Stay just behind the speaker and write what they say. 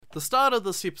The start of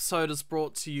this episode is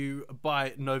brought to you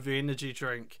by Nova Energy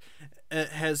Drink. It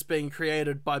has been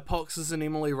created by Poxes and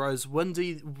Emily Rose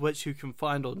Windy, which you can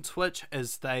find on Twitch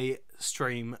as they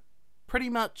stream pretty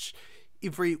much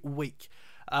every week.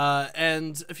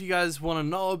 And if you guys want to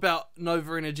know about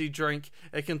Nova Energy Drink,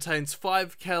 it contains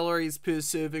 5 calories per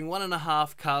serving,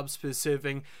 1.5 carbs per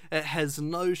serving. It has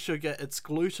no sugar, it's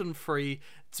gluten-free,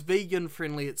 it's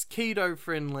vegan-friendly, it's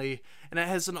keto-friendly, and it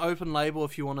has an open label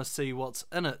if you want to see what's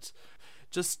in it.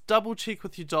 Just double check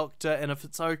with your doctor, and if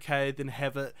it's okay, then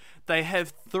have it. They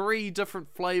have 3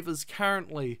 different flavors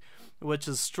currently, which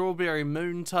is Strawberry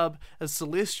Moon Tub, a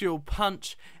Celestial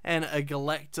Punch, and a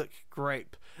Galactic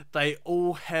Grape. They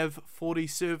all have 40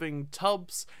 serving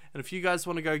tubs, and if you guys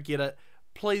want to go get it,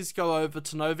 please go over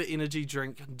to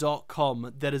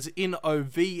novaenergydrink.com. That is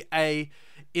NOVA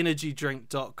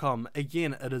energydrink.com.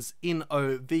 Again, it is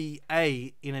NOVA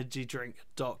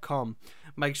energydrink.com.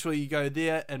 Make sure you go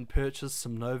there and purchase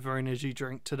some Nova Energy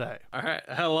Drink today. Alright,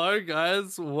 hello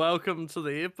guys, welcome to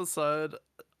the episode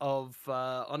of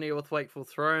On Air with Wakeful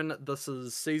Throne. This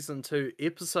is Season 2,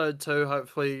 Episode 2.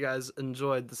 Hopefully you guys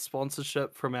enjoyed the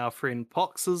sponsorship from our friend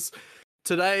Poxes.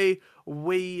 Today,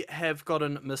 we have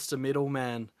gotten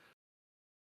MrMetalMan.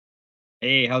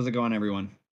 Hey, how's it going,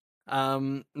 everyone?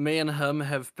 Me and him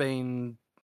have been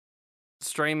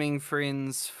streaming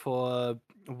friends for,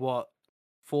 4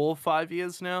 or 5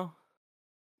 years now?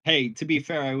 Hey, to be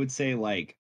fair, I would say,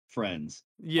 like, friends.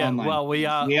 Yeah, Online well, we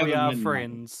friends. are We haven't met in, like.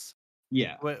 friends.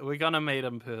 Yeah. We're gonna meet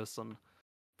in person.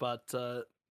 But,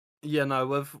 yeah,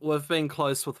 no, we've been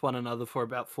close with one another for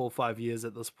about 4 or 5 years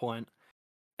at this point.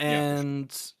 Yeah, for sure.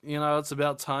 And, you know, it's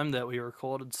about time that we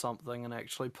recorded something and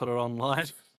actually put it online.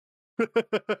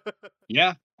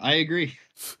 Yeah, I agree.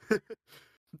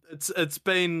 It's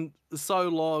been so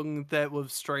long that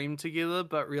we've streamed together,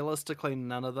 but realistically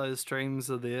none of those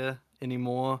streams are there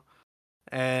anymore.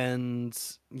 And,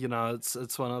 you know,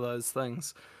 it's one of those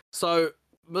things. So,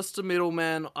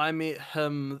 MrMetalMan, I met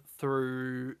him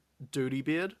through Duty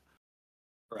Beard.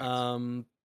 Correct.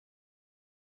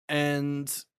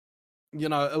 And you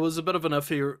know, it was a bit of an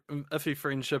iffy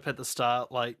friendship at the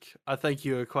start. Like, I think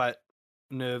you were quite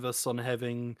nervous on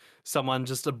having someone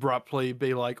just abruptly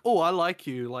be like, "Oh, I like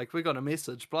you. Like, we got a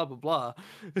message. Blah blah blah."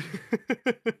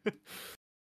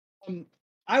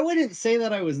 I wouldn't say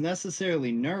that I was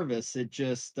necessarily nervous. It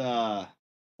just,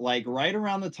 like, right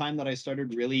around the time that I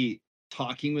started really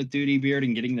talking with Duty Beard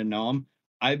and getting to know him,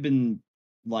 I've been,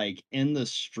 like, in the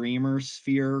streamer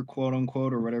sphere, quote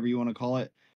unquote, or whatever you want to call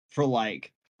it, for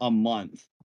like a month.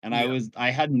 And Yeah. I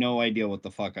had no idea what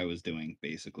the fuck I was doing,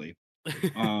 basically.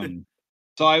 Um,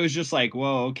 so I was just like,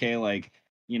 whoa, okay, like,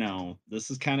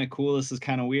 this is kind of cool. This is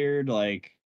kind of weird.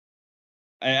 Like,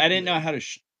 I didn't know Yeah. how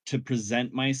to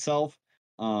present myself,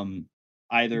 um,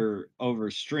 either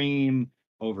over stream,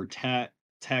 over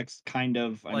text, kind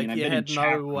of. I mean, Like, I've you been in had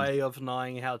chat no rooms. way of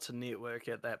knowing how to network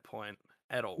at that point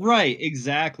at all. Right,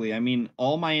 exactly. I mean,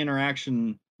 all my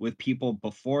interaction with people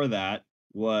before that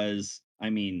was, I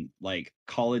mean, like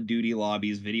Call of Duty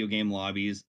lobbies, video game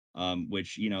lobbies,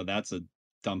 which, that's a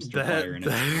dumpster fire in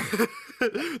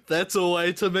itself. That's a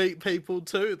way to meet people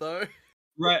too, though.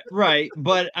 Right, right.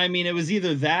 But I mean, it was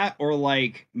either that or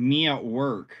like me at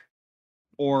work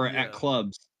or at Yeah.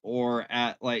 clubs or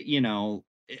at, like,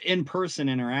 in-person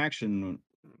interaction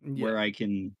Yeah. where I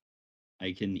can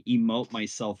emote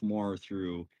myself more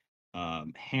through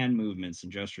hand movements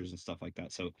and gestures and stuff like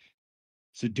that. So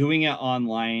doing it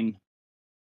online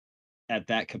at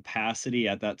that capacity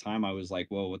at that time, I was like,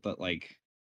 whoa, what the, like,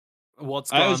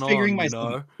 What's I was going figuring on, you myself.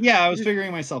 know? Yeah, I was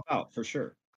figuring myself out for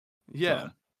sure. Yeah.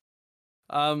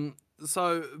 So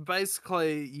So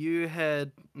basically you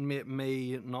had met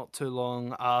me not too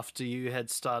long after you had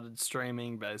started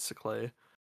streaming, basically.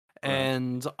 correct.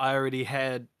 And I already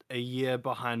had a year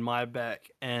behind my back,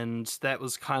 and that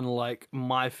was kind of like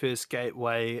my first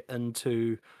gateway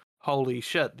into holy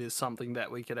shit, there's something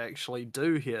that we could actually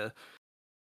do here.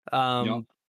 Yep.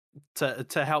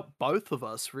 To help both of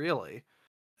us, really.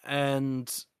 And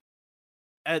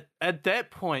at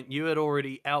that point you had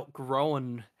already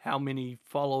outgrown how many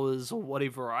followers or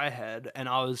whatever I had, and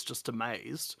I was just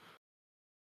amazed.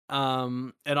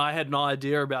 And I had no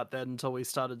idea about that until we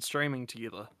started streaming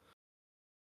together.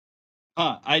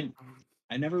 Huh. I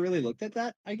never really looked at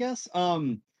that, I guess.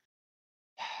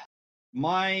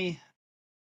 My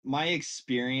my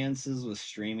experiences with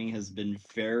streaming has been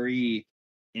very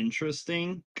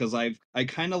interesting because I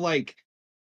kind of like,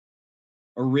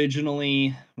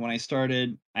 originally when I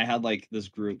started, I had like this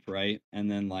group, right? And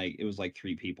then, like, it was like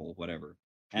 3 people, whatever.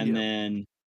 And Yeah. then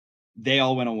they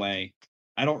all went away.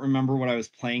 I don't remember what I was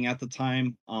playing at the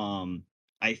time.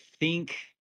 I think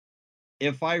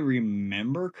if I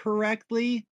remember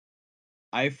correctly,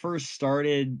 I first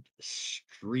started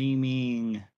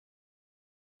streaming,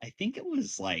 I think it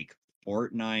was like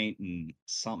Fortnite and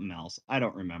something else. I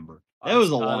don't remember. That I was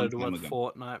a long started time with ago.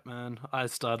 Fortnite, man. I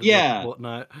started with Yeah,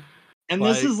 Fortnite. and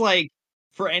this Like is like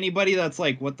for anybody that's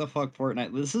like, "What the fuck,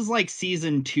 Fortnite?" This is like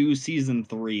season 2, season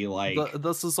 3, like,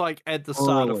 this is like at the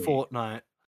start of early. Fortnite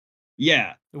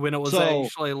Yeah. when it was So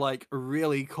actually like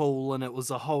really cool and it was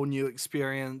a whole new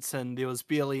experience and there was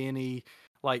barely any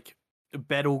like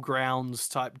battlegrounds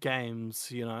type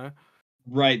games, you know?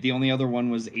 right, the only other one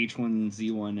was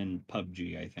H1Z1 and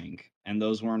PUBG, I think, and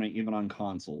those weren't even on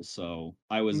consoles, so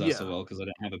I was Yeah. SOL because I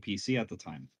didn't have a PC at the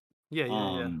time. Yeah, yeah,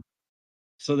 yeah. Um,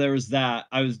 so there was that.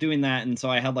 I was doing that, and so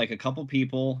I had, like, a couple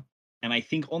people, and I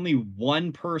think only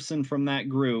one person from that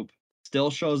group still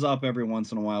shows up every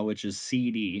once in a while, which is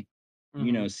CD.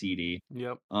 You know Mhm. CD.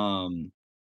 Yep. Um,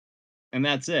 and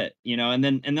that's it, and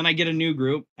then I get a new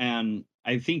group, and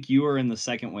I think you were in the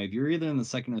second wave. You were either in the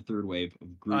second or third wave of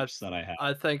I groups that I had.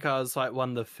 I think I was like one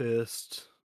of the first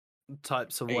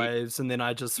types of I waves and then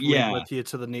I just went Yeah. with you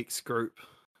to the next group,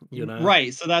 you know?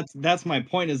 Right, so that's my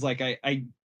point is, like, I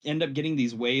end up getting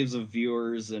these waves of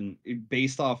viewers and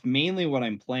based off mainly what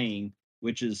I'm playing,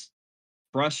 which is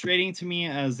frustrating to me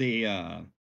as a,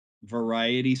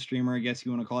 variety streamer, I guess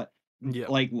you wanna call it. Yep.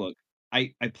 Like, look,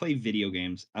 I play video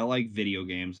games, I like video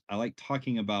games, I like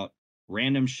talking about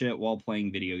random shit while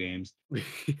playing video games.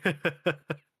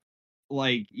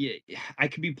 Like, yeah, I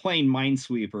could be playing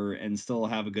Minesweeper and still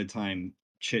have a good time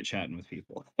chit-chatting with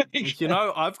people. You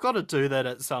know, I've got to do that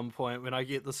at some point when I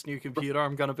get this new computer.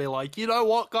 I'm going to be like, you know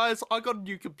what, guys? I got a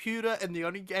new computer, and the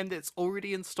only game that's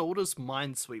already installed is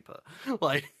Minesweeper.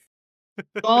 Like,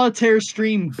 Solitaire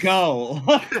stream, go!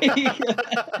 Like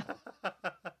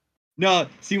no,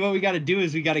 see what we gotta do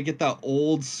is we gotta get the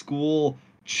old school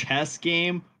chess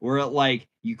game where it like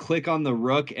you click on the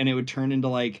rook and it would turn into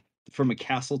like from a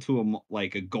castle to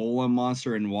like a golem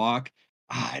monster and walk.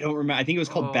 I don't remember. I think it was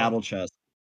called oh, Battle Chess.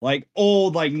 Like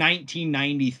old like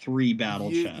 1993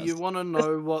 Battle you Chess. want to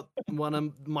know what one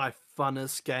of my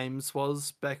funnest games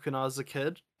was back when I was a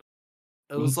kid?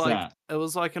 What's that? It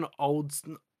was like an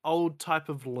old type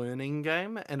of learning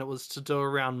game, and it was to do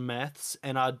around maths,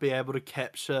 and I'd be able to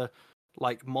capture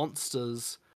like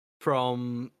monsters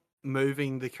from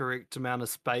moving the correct amount of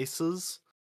spaces.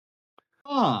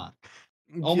 Huh.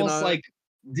 You Almost know, like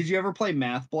did you ever play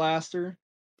Math Blaster?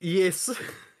 yes,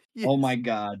 Oh my yes,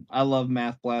 god. I love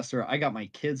Math Blaster. I got my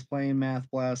kids playing Math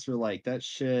Blaster. Like that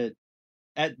shit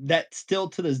at that still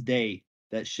to this day,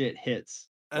 that shit hits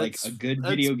like a good it's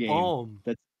video game. bomb.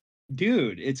 That's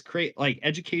dude, it's great. Like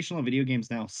educational video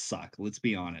games now suck. Let's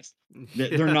be honest.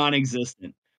 They're Yeah,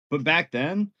 non-existent. But back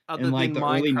then, in other like than the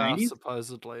early Minecraft, 90s,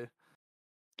 supposedly.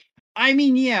 I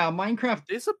mean, yeah, Minecraft.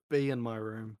 There's a bee in my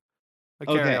room.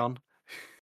 Carry Okay, on.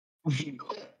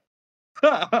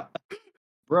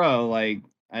 bro. Like,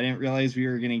 I didn't realize we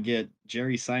were gonna get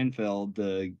Jerry Seinfeld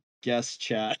the guest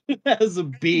chat as a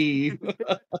bee.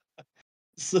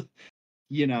 So,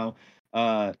 you know,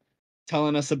 uh,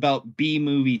 telling us about B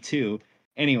movie 2.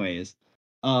 Anyways,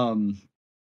 um,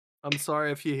 I'm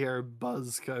sorry if you hear a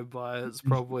buzz go by. It's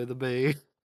probably the bee.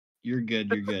 you're good,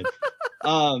 you're good.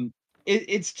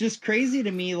 It's just crazy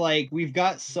to me, like, we've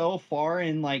got so far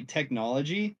in, like,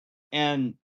 technology,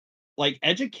 and, like,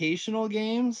 educational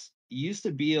games used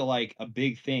to be, like, a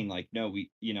big thing, like, no,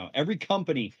 every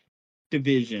company,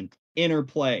 Division,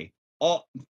 Interplay, all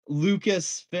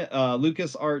Lucas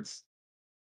Arts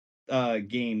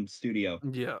game studio.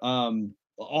 Yeah.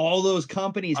 All those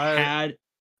companies I had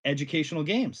educational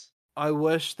games. I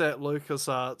wish that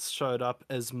LucasArts showed up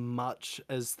as much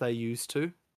as they used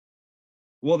to.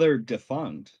 Well, they're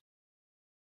defunct.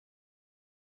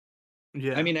 I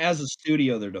Yeah. mean, as a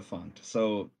studio, they're defunct.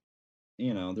 So,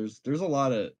 there's a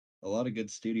lot of good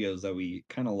studios that we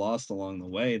kind of lost along the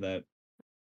way that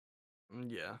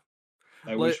Yeah.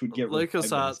 I wish would get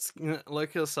revivals.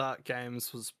 LucasArts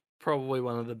games was probably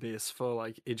one of the best for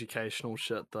like educational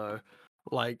shit though.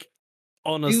 Like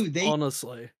Dude,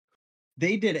 honestly.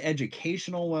 they did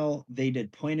educational well. They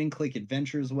did point and click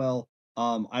adventures well.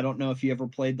 I don't know if you ever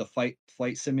played the flight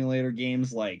simulator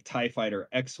games like TIE Fighter,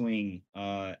 X-Wing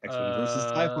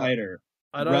versus TIE Uh Fighter,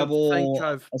 I don't think Rebel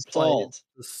I've played Assault.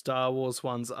 the Star Wars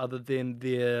ones other than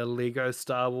the Lego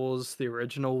Star Wars, the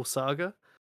original saga.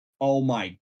 Oh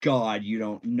my god, you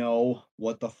don't know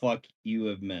what the fuck you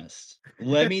have missed.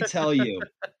 Let me tell you.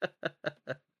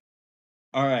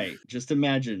 All right, just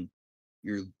imagine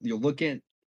you're looking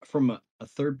from a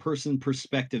third person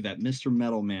perspective at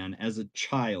MrMetalMan as a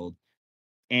child,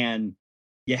 and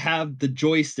you have the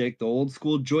joystick, the old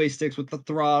school joysticks with the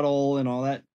throttle and all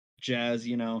that jazz,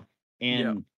 Yeah.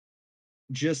 and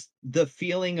just the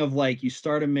feeling of like you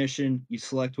start a mission, you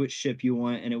select which ship you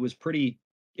want, and it was pretty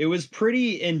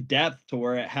in depth to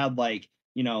where it had like,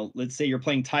 let's say you're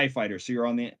playing TIE fighter, so you're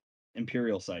on the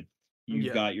Imperial side. You've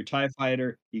Yeah. got your TIE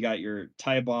fighter, you got your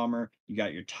TIE bomber, you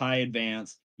got your TIE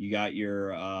advance, you got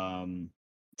your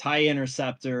TIE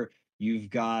interceptor, you've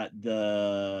got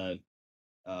the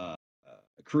uh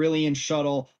Carillion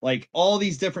shuttle, like all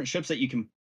these different ships that you can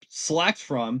select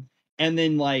from, and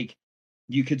then like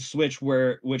you could switch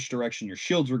which direction your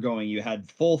shields were going. You had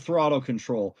full throttle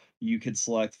control. You could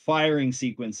select firing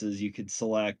sequences. You could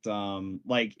select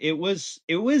like it was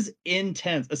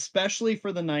intense, especially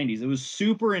for the 90s. It was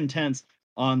super intense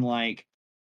on like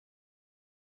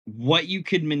what you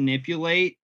could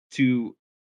manipulate to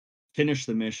finish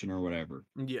the mission or whatever.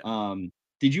 Yeah.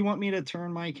 Did you want me to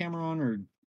turn my camera on, or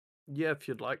Yeah, if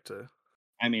you'd like to.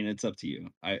 I mean, it's up to you.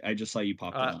 I just saw you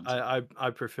popped I on. So. I I, I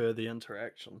prefer the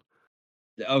interaction.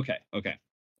 Okay, okay.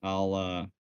 I'll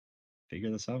figure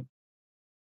this out.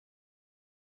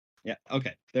 Yeah,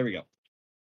 okay. There we go.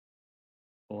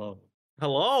 Hello.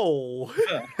 Hello.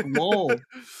 Hello.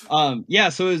 Yeah,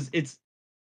 so it's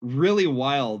really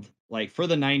wild, like for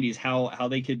the 90s, how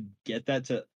they could get that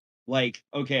to like,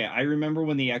 okay, I remember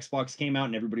when the Xbox came out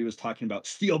and everybody was talking about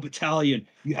Steel Battalion.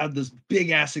 You had this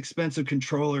big ass expensive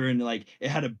controller and like it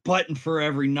had a button for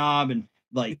every knob and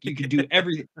like you could do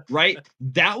everything, right?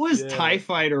 That was Yeah. TIE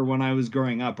Fighter when I was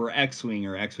growing up, or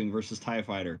X-Wing versus TIE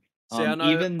Fighter. See,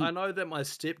 Even I know that my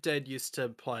stepdad used to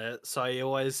play it, so he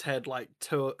always had like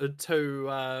two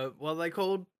what are they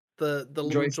called? The little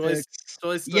joysticks.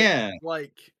 joystick Yeah.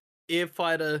 like air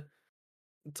fighter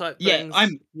type Yeah,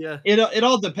 things. Yeah. it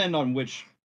all depend on which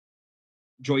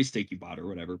joystick you bought or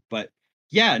whatever. But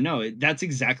yeah, no, that's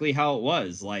exactly how it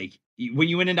was. Like when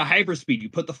you went into hyperspeed, you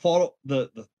put the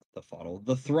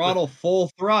The, throttle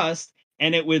full thrust,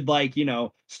 and it would like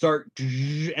start,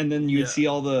 and then you'd yeah. see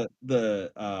all the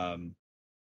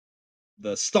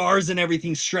stars and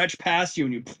everything stretch past you,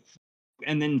 and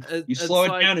and then you slow It's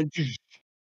it like down and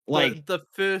like the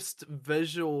first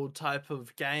visual type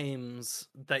of games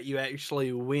that you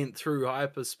actually went through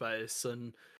hyperspace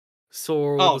and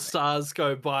saw all the oh stars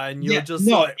go by, and you're yeah, just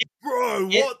no, like, bro,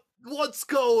 it what's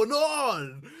going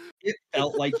on? it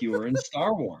felt like you were in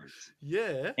Star Wars.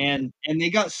 Yeah. And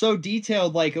they got so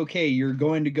detailed, like, okay, you're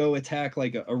going to go attack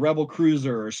like a rebel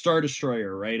cruiser or star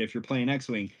destroyer, right? If you're playing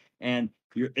X-Wing, and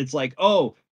it's like,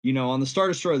 oh, on the star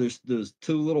destroyer, there's those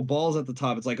two little balls at the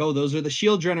top. It's like, oh, those are the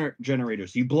shield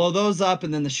generators. You blow those up,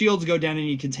 and then the shields go down, and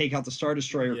you can take out the star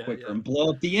destroyer Yeah, quicker yeah. and blow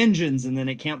up the engines, and then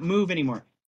it can't move anymore.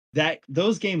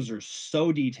 Those games are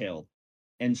so detailed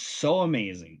and so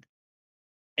amazing,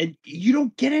 and you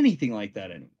don't get anything like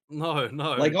that anymore. No,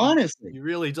 no, Like honestly, you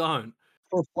really don't.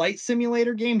 for flight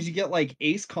simulator games, you get like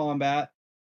Ace Combat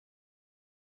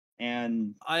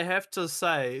and I have to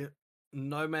say,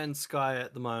 No Man's Sky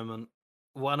at the moment,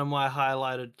 one of my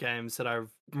highlighted games that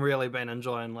I've really been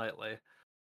enjoying lately.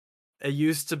 It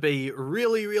used to be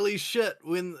really, really shit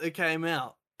when it came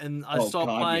out, and I oh stopped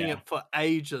god, playing yeah. it for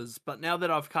ages. But now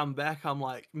that I've come back, I'm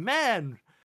like, man,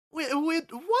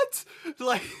 what?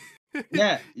 Like,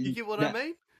 Yeah, you get what I yeah.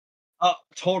 mean?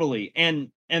 Totally. And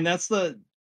that's what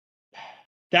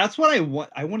I want.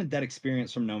 I wanted that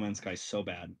experience from No Man's Sky so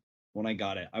bad when I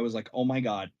got it. I was like, "Oh my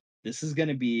god, this is going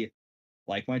to be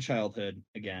like my childhood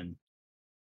again."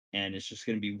 And it's just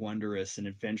going to be wondrous and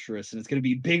adventurous, and it's going to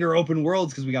be bigger open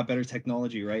worlds because we got better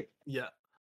technology, right? Yeah.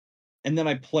 And then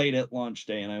I played it launch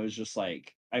day, and I was just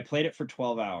like, I played it for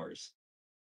 12 hours,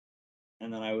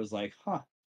 and then I was like, "Huh,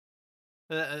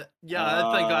 Yeah,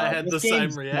 I think I had this the same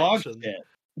game's dog reaction. shit."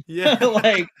 Yeah.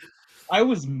 Like, I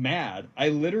was mad. I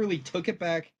literally took it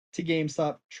back to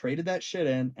GameStop, traded that shit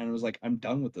in, and was like, "I'm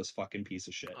done with this fucking piece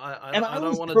of shit." And I I don't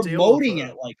was want to deal with promoting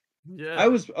it it. like I Yeah.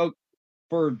 was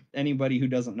for anybody who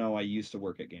doesn't know, I used to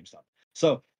work at GameStop.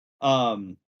 So,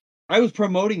 um, I was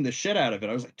promoting the shit out of it.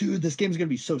 I was like, "Dude, this game's gonna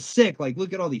be so sick. Like,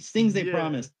 look at all these things they Yeah.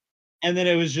 promised." And then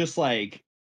it was just like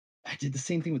I did the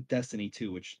same thing with Destiny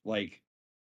 2, which like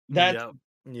that Yep.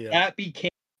 Yep. that became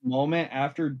a moment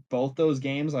after both those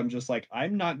games. I'm just like,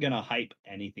 I'm not gonna hype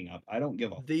anything up. I don't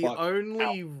give a The fuck how.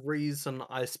 only reason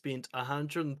I spent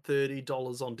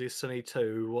 $130 on Destiny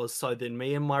 2 was so then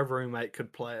me and my roommate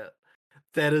could play it.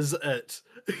 That is it.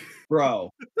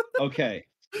 Bro, okay.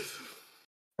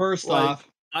 First Like, off,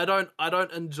 I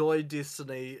don't enjoy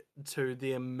Destiny to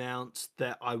the amount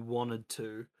that I wanted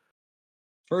to.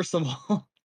 first of all,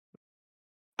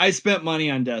 I spent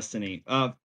money on Destiny.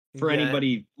 For Yeah,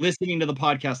 anybody listening to the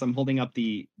podcast, I'm holding up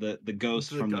the ghost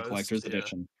the from the Ghost, collector's yeah.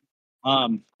 edition.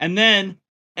 And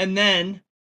then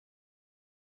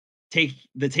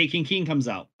Taken King comes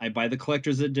out. I buy the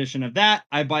collector's edition of that.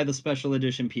 I buy the special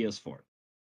edition PS4.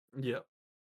 Yeah.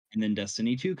 And then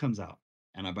Destiny 2 comes out,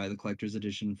 and I buy the collector's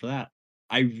edition for that.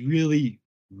 I really,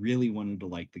 really wanted to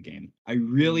like the game. I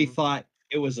really Mhm. thought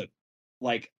it was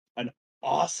an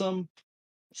awesome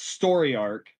story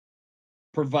arc,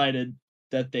 provided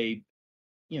that they,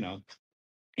 you know,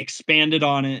 expanded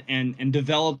on it and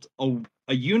developed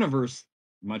a universe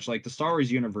much like the Star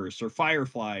Wars universe or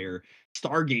Firefly or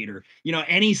Stargate or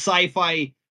any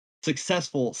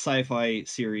successful sci-fi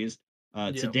series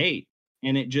to Yeah. date.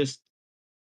 And it just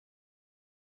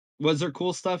was there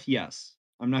cool stuff? Yes.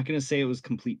 I'm not gonna say it was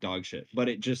complete dog shit, but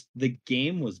the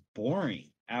game was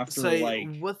boring after See, like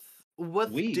a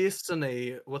with week.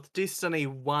 Destiny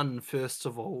 1, first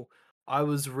of all, I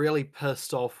was really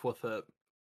pissed off with it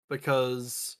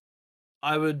because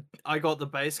I got the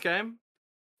base game,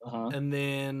 Uh-huh. and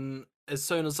then as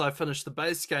soon as I finished the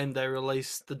base game, they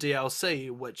released the DLC,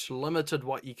 which limited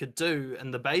what you could do in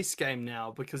the base game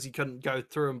now because you couldn't go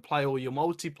through and play all your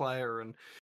multiplayer and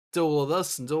do all of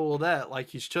this and do all of that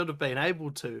like you should have been able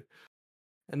to.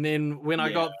 And then when I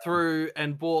Yeah. got through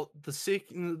and bought the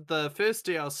first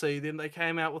DLC, then they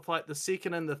came out with like the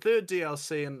second and the third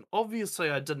DLC, and obviously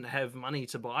I didn't have money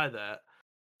to buy that.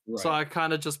 So Right. I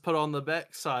kind of just put on the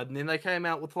backside, and then they came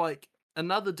out with like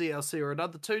another DLC or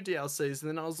another two DLCs, and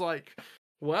then I was like,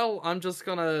 well, I'm just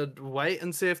gonna wait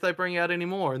and see if they bring out any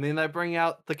more. And then they bring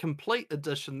out the complete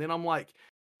edition. Then I'm like,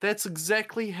 that's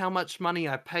exactly how much money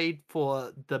I paid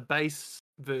for the base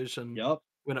version Yep.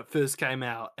 when it first came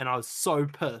out, and I was so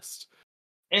pissed.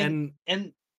 And And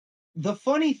and the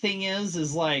funny thing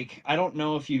is like I don't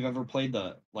know if you've ever played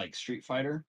the Street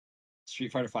Fighter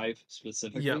 5 yep,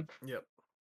 specifically. yep,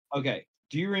 Okay.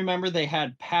 Do you remember they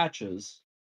had patches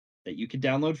that you could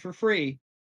download for free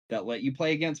that let you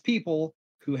play against people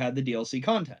who had the DLC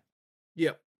content?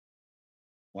 yep,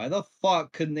 Why the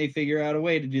fuck couldn't they figure out a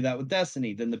way to do that with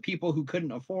Destiny? Then the people who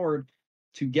couldn't afford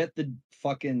to get the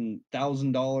fucking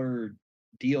 $1,000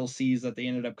 DLCs that they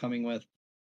ended up coming with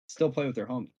still play with their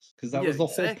homies because that yeah, was the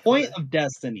whole point exactly. of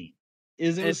Destiny.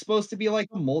 Is it was And supposed to be like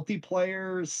a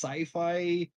multiplayer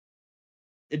sci-fi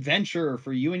adventure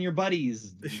for you and your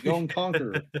buddies. You go and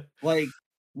conquer. Like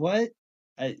what?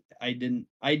 I didn't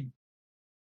I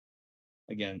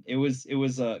again, it was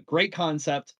a great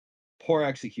concept, poor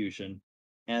execution.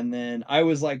 And then I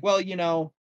was like, well,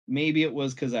 maybe it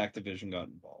was because Activision got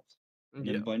involved. And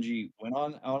then yeah, Bungie went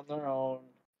on out on their own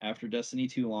after Destiny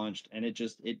 2 launched, and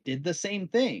it did the same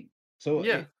thing. So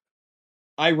yeah,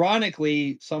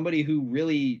 ironically, somebody who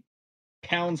really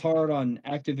pounds hard on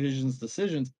Activision's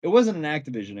decisions, it wasn't an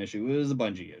Activision issue, it was a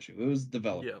Bungie issue. It was a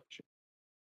developer yeah. issue.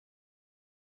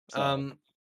 So Um,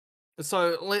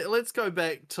 So let's go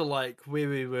back to like where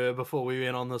we were before we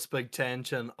went on this big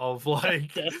tangent of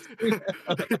like yes.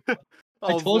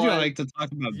 I of told you I like like to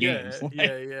talk about games. yeah, Like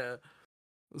yeah, yeah.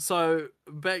 So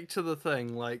back to the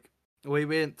thing, like we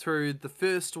went through the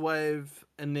first wave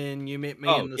and then you met me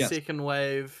oh in the yes, second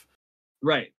wave.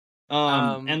 right.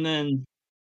 Um And then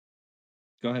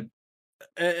go ahead.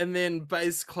 and then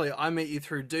basically I met you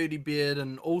through Duty Beard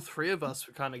and all three of us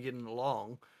were kind of getting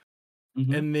along.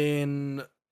 Mhm. And then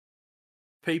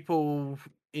people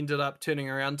ended up turning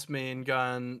around to me and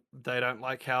going, they don't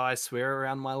like how I swear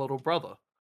around my little brother.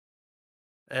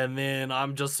 And then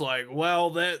I'm just like, well,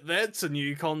 that's a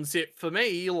new concept for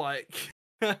me. Like,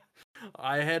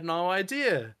 I had no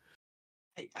idea.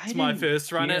 I It's my didn't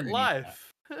first run hear at any of that.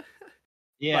 life.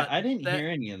 Yeah, But I didn't that hear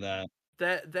any of that.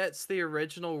 that's the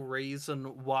original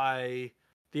reason why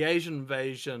the Asian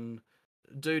invasion,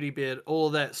 Duty Beard, all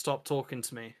of that stopped talking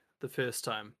to me the first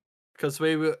time. Because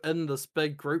we were in this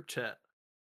big group chat.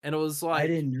 And it was I like,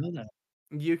 didn't know that.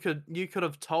 you could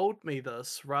have told me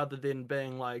this rather than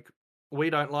being like, we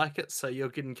don't like it, so you're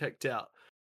getting kicked out.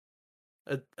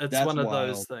 It's That's one of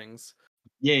those wild. things.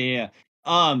 Yeah, yeah,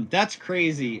 yeah. That's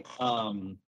crazy.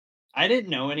 I didn't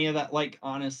know any of that. Like,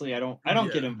 honestly, I don't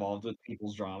get Yeah. involved with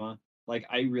people's drama. Like,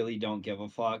 I really don't give a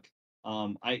fuck.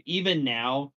 I even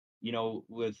now,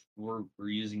 with we're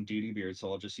using Duty Beard,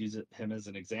 so I'll just use him as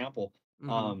an example.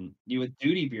 Hmm. You with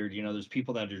Duty Beard, there's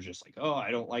people that are just like, oh,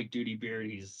 I don't like Duty Beard,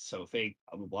 he's so fake,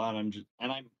 blah blah blah.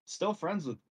 And I'm still friends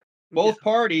with Yeah. both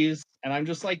parties, and I'm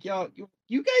just like, yo,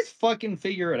 you guys fucking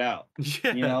figure it out.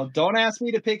 Yeah. Don't ask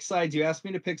me to pick sides. You ask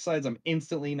me to pick sides, I'm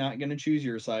instantly not gonna choose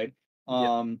your side.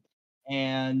 Yeah. Um,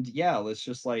 and yeah, let's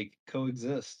just like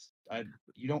coexist.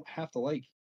 You don't have to like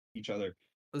each other.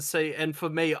 See, and for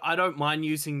me, I don't mind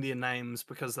using their names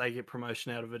because they get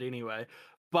promotion out of it anyway.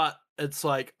 But it's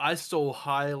like I still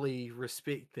highly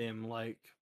respect them. Like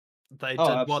they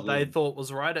Oh, did what they absolutely. thought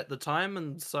was right at the time,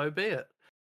 and so be it.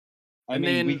 I And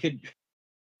mean, we then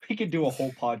could do a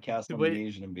whole podcast on the we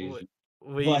Asian we invasion,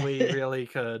 we but we really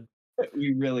could,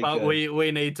 we really but could.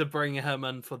 we need to bring him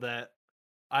in for that.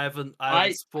 I would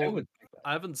think that.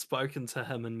 I haven't spoken to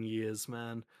him in years,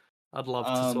 man. I'd love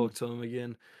to Um, talk to him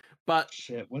again. But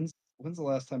shit. When's the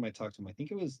last time I talked to him? I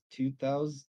think it was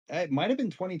 2000. It might have been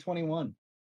 2021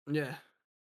 yeah,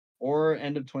 or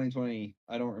end of 2020.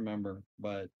 I don't remember,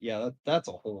 but yeah, that's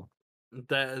a whole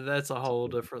that's a whole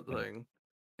different thing thing.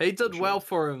 He for did sure. well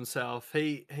for himself.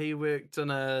 He worked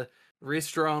in a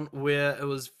restaurant where it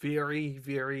was very,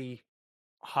 very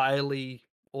highly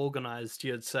organized,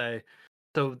 you'd say,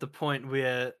 to the point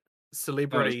where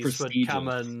Oh, it's celebrities would come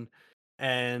prestigious. in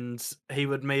and he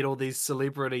would meet all these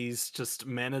celebrities just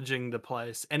managing the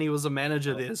place. And he was a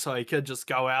manager Yep. there, so he could just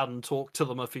go out and talk to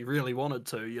them if he really wanted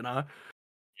to,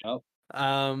 Yep.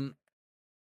 Um,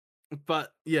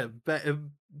 but yeah,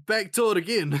 back to it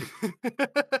again.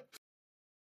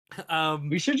 um,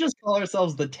 We should just call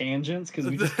ourselves the Tangents because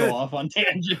we just go off on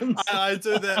tangents. I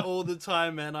do that all the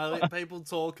time, man. I let people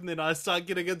talk and then I start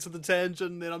getting into the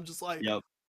tangent and then I'm just like, Yep.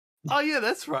 oh yeah,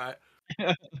 that's right.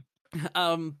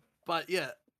 But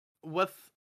yeah, with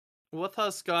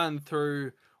us going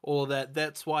through all that,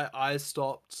 that's why I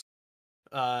stopped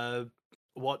uh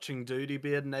watching Duty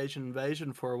Beard and Asian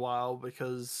Invasion for a while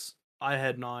because I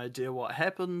had no idea what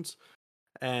happened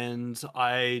and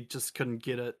I just couldn't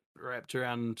get it wrapped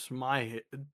around my head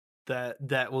that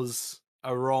that was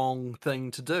a wrong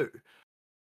thing to do.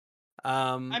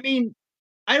 I Um, mean,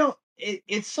 I don't.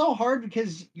 It's so hard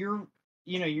because you're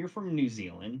from New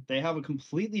Zealand. They have a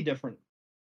completely different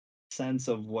sense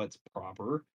of what's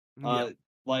proper. yeah, Uh,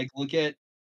 like look at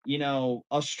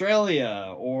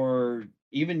Australia or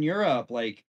even Europe.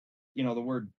 Like the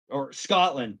word or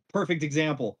Scotland. Perfect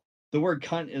example. The word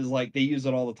cunt is like they use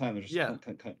it all the time. They're just yeah. cunt,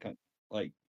 cunt, cunt, cunt.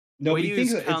 Like We nobody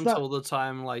thinks use it's cunt not all the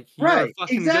time, like you're a right.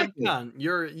 fucking good Exactly. cunt.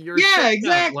 You're a Yeah. shit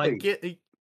cunt. Like Exactly. get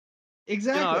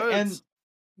Exactly.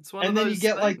 it's one of And then you those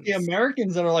get, like, the things.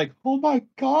 Americans that are like, "Oh my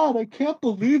god, I can't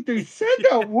believe they said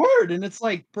that word," and it's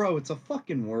like, "Bro, it's a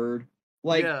fucking word."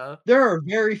 Like, Yeah, there are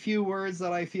very few words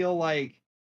that I feel like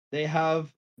they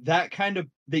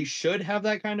should have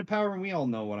that kind of power, and we all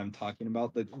know what I'm talking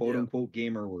about, the quote, yeah, unquote,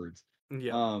 "gamer words."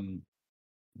 yeah, Um,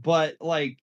 but,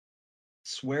 like,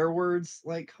 swear words,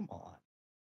 like, come on.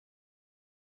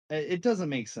 It doesn't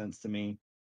make sense to me.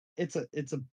 It's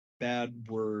a bad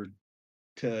word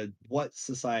to what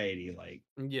society? Like,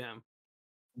 yeah.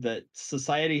 that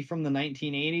society from the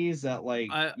 1980s that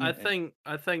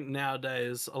I think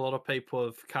nowadays a lot of people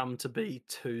have come to be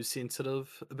too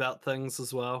sensitive about things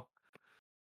as well.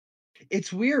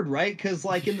 it's weird, right? Because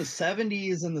like in the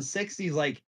 70s and the 60s,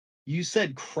 like you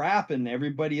said crap and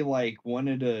everybody like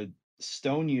wanted to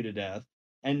stone you to death.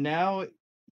 And now,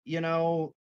 you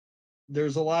know,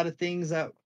 there's a lot of things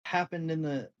that happened in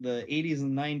the 80s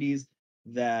and 90s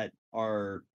that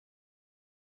are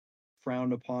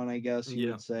frowned upon, I guess you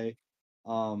Yeah, would say,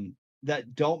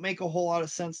 that don't make a whole lot of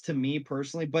sense to me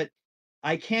personally, but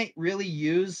I can't really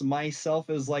use myself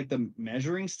as like the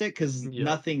measuring stick because yeah,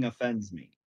 nothing offends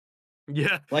me.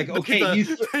 yeah. Like, okay,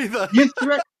 Neither, neither. you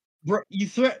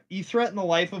threat you threaten the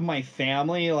life of my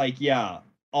family, like, yeah,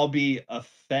 I'll be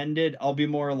offended. I'll be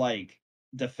more like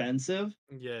defensive,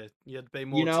 Yeah, you'd be you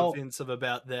more know? defensive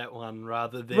about that one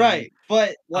rather than Right.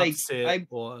 But like upset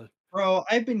or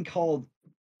I've been called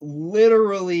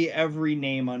literally every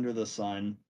name under the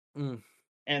sun. mm.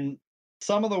 And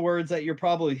some of the words that you're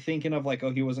probably thinking of, like,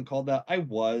 oh, he wasn't called that. I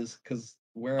was, because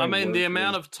where I I mean, the worked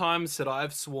amount was of times that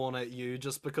I've sworn at you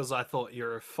just because I thought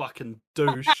you're a fucking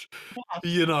douche,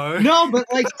 you know? no, but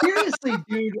like seriously,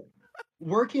 dude,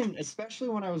 working, especially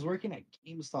when I was working at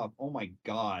GameStop, oh my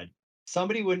god.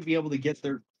 Somebody wouldn't be able to get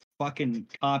their fucking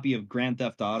copy of Grand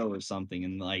Theft Auto or something,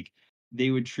 and like they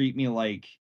would treat me like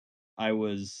I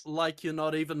was Like you're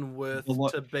not even the worth lo-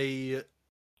 to be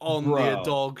on their bro,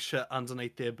 dog shit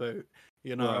underneath their boot,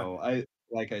 you know? bro. I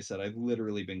like I said, I've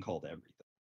literally been called everything.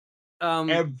 Um,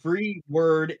 Every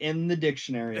word in the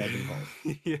dictionary I've been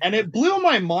called. And yeah, it blew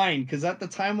my mind because at the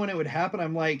time when it would happen,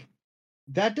 I'm like,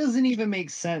 that doesn't even make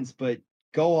sense, but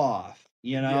go off,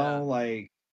 yeah.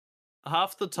 like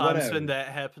Half the times when whatever. that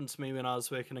happened to me when I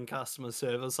was working in customer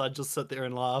service, I'd just sit there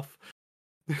and laugh.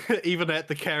 Even at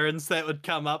the Karens that would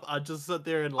come up, I'd just sit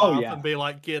there and Oh laugh yeah. and be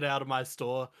like, "Get out of my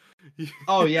store."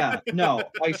 Oh yeah.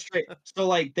 No, like straight. So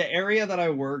like the area that I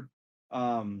worked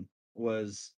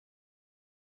was,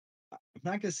 I'm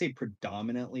not gonna say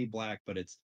predominantly black, but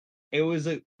it was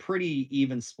a pretty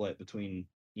even split between,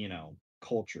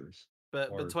 cultures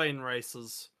But or between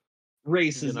races. you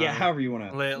races, yeah, know. however you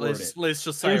wanna word it. Let's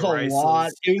just say There's a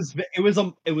lot races.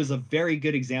 it was a very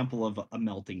good example of a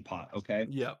melting pot, okay?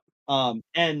 Yep.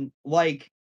 And,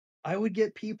 like, I would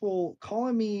get people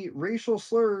calling me racial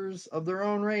slurs of their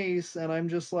own race, and I'm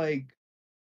just like,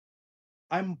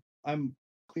 I'm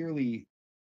clearly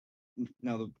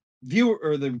now the viewer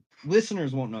or the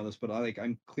listeners won't know this, but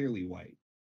I'm clearly white.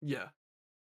 Yeah.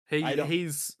 I don't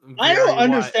He's I don't very white.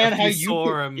 understand If how you you could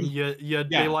saw him, you'd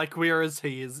be yeah, like, "Where is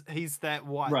he? He's that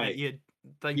white that right. you'd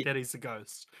think Ye that he's a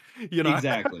ghost," you know?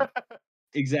 exactly.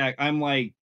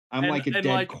 I'm like a And, dead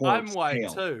like, I'm corpse white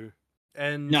pale. too,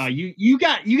 and No, you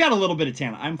got a little bit of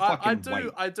tan. I'm fucking white.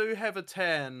 I do have a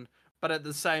tan, but at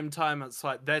the same time, it's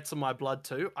like, that's in my blood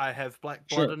too. I have black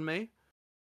blood Sure, in me.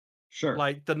 sure.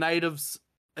 Like, the natives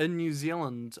in New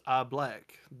Zealand are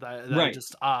black. They Right,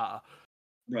 just are.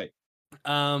 right,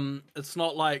 It's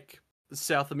not like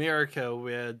South America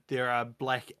where there are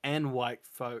black and white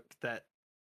folk that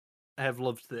have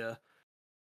lived there.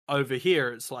 Over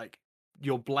here, it's like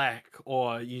you're black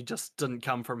or you just didn't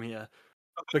come from here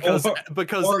because or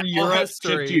because or our Europe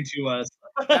shipped you history, to us.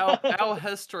 our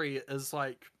history is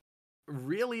like,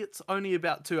 really, it's only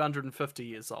about 250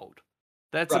 years old.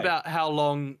 That's Right, about how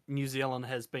long New Zealand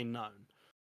has been known.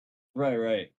 right,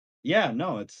 right. Yeah,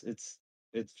 no, it's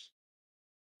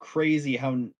crazy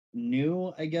how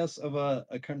new, I guess, of a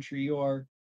country you are.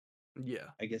 Yeah.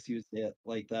 I guess you would say it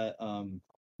like that.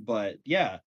 But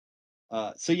yeah,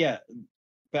 so yeah,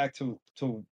 back to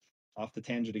off the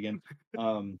tangent again.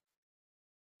 Um,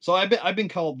 so I've been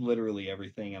called literally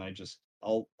everything, and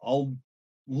I'll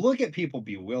look at people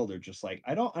bewildered, just like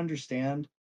I don't understand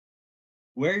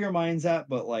where your mind's at,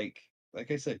 but like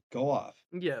I said, go off,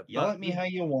 Yeah, yell but at me how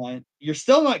you want. You're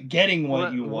still not getting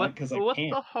what you with want because I with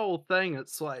can't. the whole thing,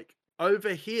 it's like,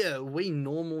 over here we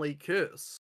normally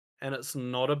curse, and it's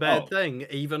not a bad Oh, thing,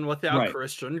 even with our right.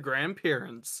 Christian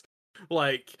grandparents.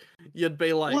 Like, you'd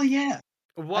be Well, like, yeah.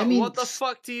 I what mean, the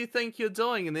fuck do you think you're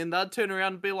doing?" And then they'd turn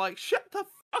around and be like, "Shut the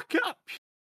fuck up,"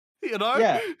 you know?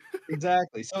 yeah,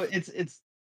 exactly. So it's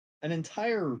an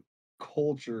entire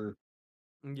culture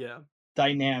Yeah.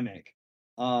 dynamic.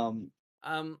 Um,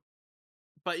 Um.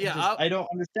 But I yeah, just I don't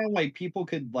understand why people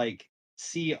could like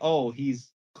see, oh,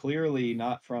 he's clearly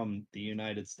not from the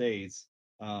United States,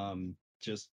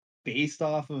 just based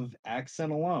off of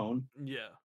accent alone. yeah.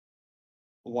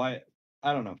 Why?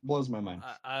 I don't know. Blows my mind.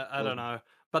 I Blows don't my know.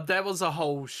 But that was a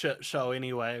whole shit show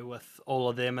anyway with all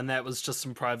of them, and that was just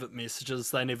some private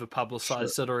messages. They never sure,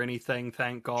 publicized it or anything,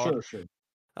 thank God. sure, sure.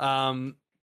 Um,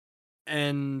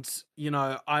 and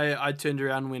I turned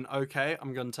around and went, okay,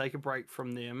 I'm gonna take a break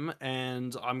from them,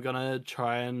 and I'm gonna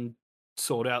try and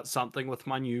sort out something with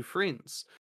my new friends.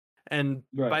 And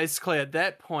Right. basically, at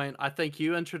that point, I think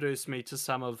you introduced me to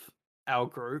some of our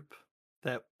group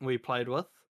that we played with,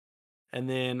 and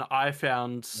then I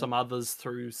found Yep. some others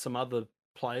through some other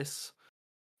place,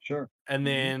 Sure. and Hmm.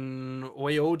 then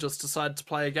we all just decided to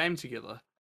play a game together.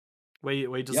 We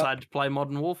Yep. decided to play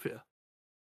Modern Warfare.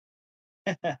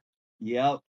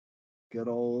 Yep. Good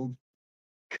old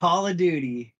Call of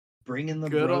Duty, bringing the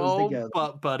Good bros old together.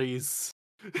 butt buddies.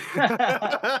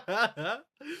 That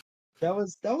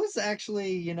was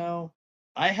actually,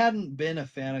 I hadn't been a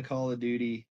fan of Call of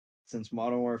Duty since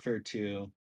Modern Warfare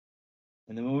 2.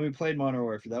 And then when we played Modern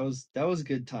Warfare, that was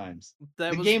good times.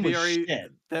 That The was game was very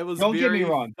shit. that was Don't get me very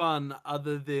wrong. fun,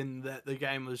 other than that the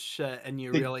game was shit and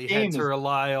you The really had game to was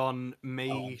rely on dog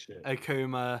me, shit.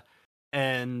 Akuma,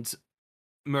 and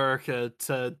Murica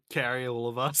to carry all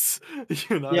of us,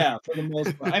 you know? Yeah, for the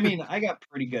most part. I mean, I got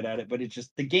pretty good at it, but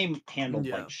the game handled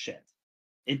Yeah. like shit.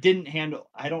 It didn't handle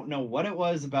I don't know what it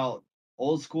was about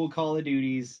old school Call of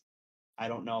Duties. I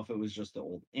don't know if it was just the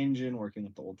old engine working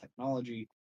with the old technology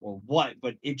or what,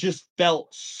 but it just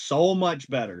felt so much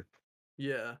better.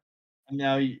 Yeah. And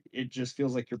now it just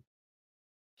feels like you're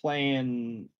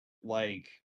playing like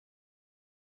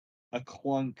a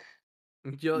clunk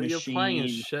You're playing a machine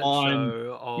shit on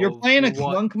show you're of playing a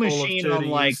what clunk Call of machine on Duty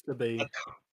like used to a be.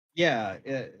 yeah,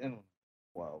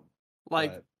 well,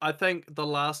 Like, but I think the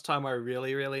last time I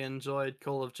really, really enjoyed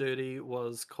Call of Duty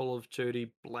was Call of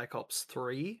Duty Black Ops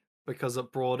 3, because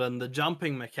it brought in the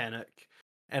jumping mechanic,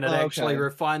 and it oh, actually okay.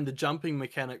 refined the jumping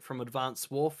mechanic from Advanced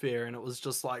Warfare, and it was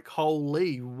just like,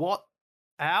 holy, what?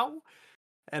 How?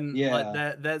 And like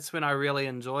Yeah, that's when I really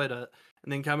enjoyed it.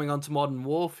 And then coming on to Modern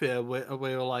Warfare, we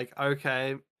were like,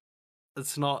 okay,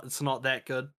 it's not that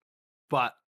good,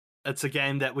 but it's a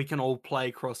game that we can all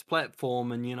play cross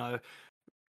platform, and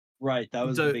right, that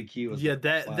was the big key was the yeah, cross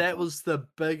that platform. was the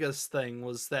biggest thing,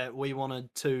 was that we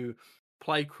wanted to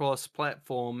play cross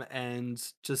platform and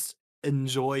just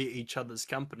enjoy each other's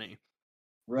company.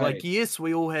 Like, Right. yes,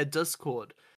 we all had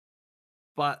Discord,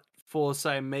 but for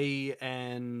say me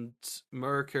and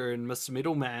Murica and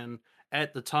MrMetalMan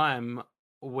at the time,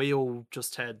 we all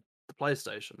just had the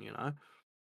PlayStation, you know?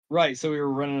 Right, so we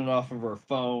were running it off of our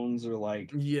phones or,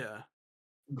 like, Yeah.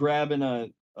 grabbing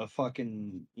a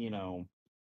fucking,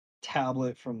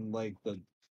 tablet from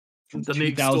The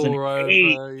next door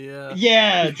 2008. over, yeah.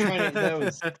 Yeah, trying to that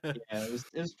was yeah, it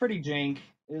was pretty jank.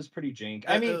 It was pretty jank.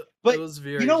 I It mean, it it but was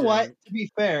you very know what? jank. To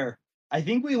be fair, I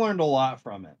think we learned a lot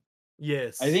from it.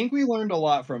 I Yes. think we learned a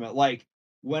lot from it. Like,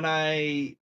 when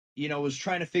I, was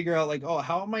trying to figure out, like, "Oh,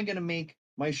 how am I gonna make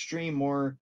my stream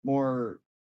more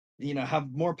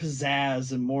have more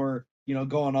pizzazz and more,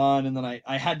 going on," and then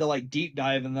I had to, like, deep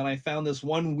dive, and then I found this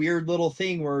one weird little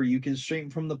thing where you can stream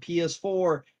from the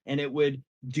PS4, and it would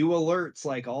do alerts,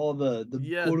 like, all the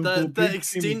Yeah, quote, the unquote, the "big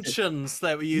streamers" did. extensions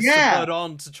that we used to Yeah! put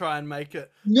on to try and make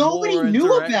it Nobody more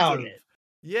knew about interactive. it!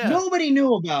 Yeah, Nobody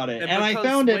knew about it, and and I because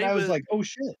found it, and we I was were like, "Oh,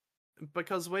 shit."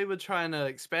 because we were trying to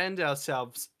expand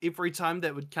ourselves, every time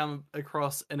that would come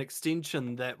across an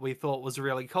extension that we thought was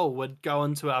really cool, we'd go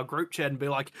into our group chat and be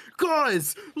like,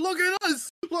 "Guys, look at us!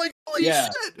 Like, holy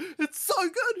Yeah. shit, it's so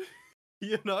good!"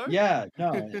 You know? Yeah,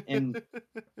 no, and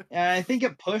I think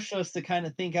it pushed us to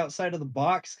kinda think outside of the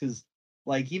box, because,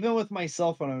 like, even with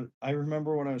myself, when I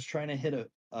remember when I was trying to hit a,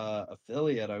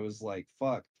 affiliate, I was like,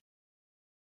 "Fuck,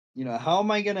 how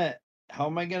am I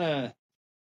gonna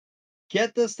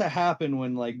get this to happen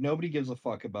when, like, nobody gives a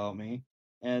fuck about me?"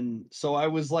 And so I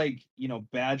was, like,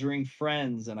 badgering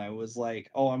friends, and I was like,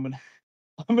 "Oh, I'm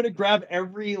gonna grab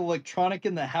every electronic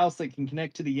in the house that can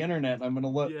connect to the internet, and I'm gonna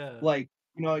look." Yeah. Like,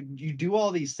 you do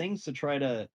all these things to try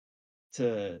to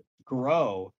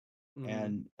grow,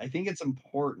 Mhm. and I think it's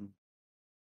important,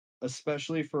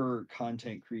 especially for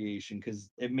content creation, because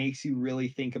it makes you really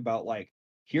think about, like,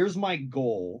 here's my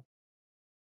goal.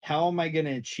 How am I going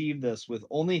to achieve this with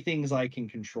only things I can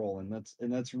control? And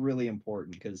that's really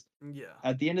important, because Yeah.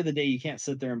 at the end of the day, you can't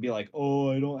sit there and be like,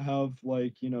 "Oh, I don't have,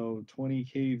 like,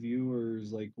 20K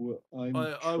viewers, like, I'm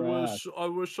trash." I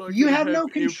wish I You could have have no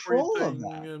control of everything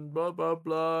that. and blah blah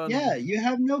blah Yeah, and you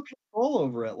have no control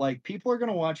over it. Like, people are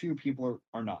going to watch you, people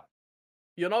are not.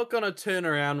 you're not gonna turn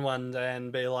around one day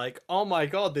and be like, "Oh my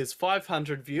god, there's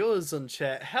 500 viewers in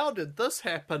chat. How did this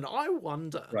happen? I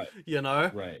wonder." Right. You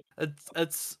know, Right.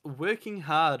 it's working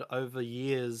hard over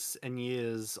years and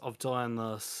years of doing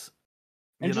this.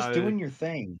 And You just know, doing your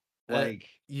thing. uh, Like,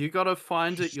 you gotta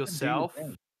find you it just gotta do your yourself.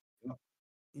 thing. Yeah.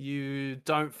 You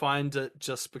don't find it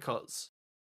just because.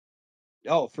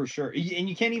 Oh, for sure. And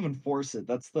you can't even force it.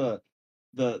 That's the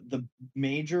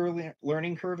major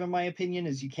learning curve, in my opinion,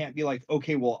 is you can't be like,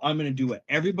 "Okay, well, I'm gonna do what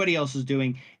everybody else is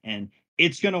doing, and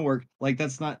it's gonna work." Like,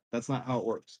 that's not how it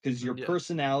works. Because your Yeah,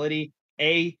 personality,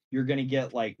 A, you're gonna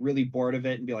get, like, really bored of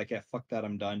it and be like, "Yeah, fuck that,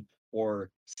 I'm done."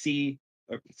 Or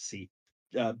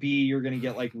B, you're gonna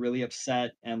get, like, really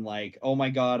upset and, like, "Oh my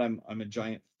god, I'm a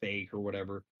giant fake," or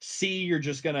whatever. C, you're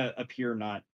just gonna appear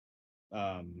not,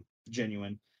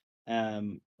 genuine.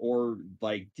 Or,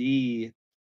 like, D,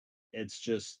 it's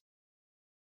just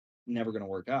never gonna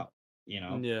work out, you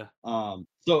know? yeah,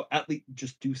 So at least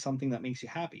just do something that makes you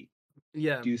happy.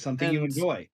 yeah. Do something you And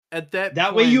enjoy. at that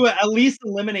That way point, you at least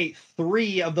eliminate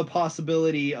 3 of the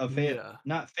possibility of yeah.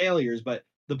 not failures, but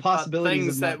the But possibilities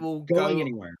of things not that will going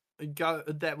anywhere. go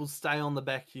that will stay on the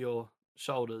back of your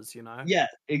shoulders, you know? Yeah,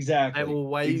 That exactly. will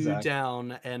weigh you Exactly.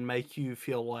 down and make you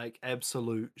feel like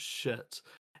absolute shit.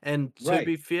 And to Right.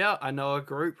 be fair, I know a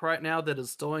group right now that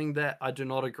is doing that. I do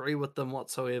not agree with them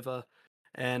whatsoever,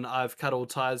 and I've cut all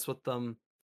ties with them.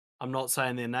 I'm not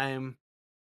saying their name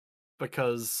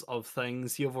because of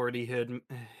things you've already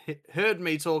heard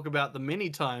me talk about them many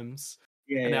times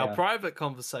Yeah, in yeah, our yeah. private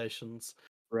conversations.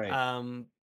 Right. Um,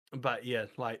 but yeah,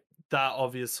 like they're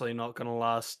obviously not gonna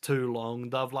last too long.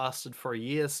 They've lasted for a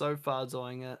year so far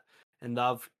doing it, and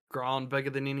they've grown bigger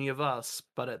than any of us.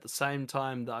 But at the same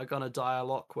time, they're gonna die a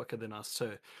lot quicker than us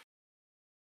too.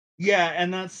 Yeah,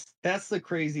 and that's the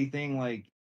crazy thing, like,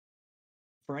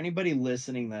 for anybody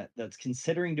listening that's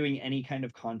considering doing any kind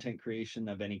of content creation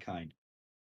of any kind,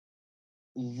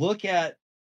 look at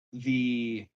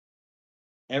the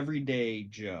everyday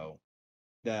Joe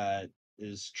that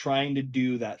is trying to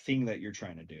do that thing that you're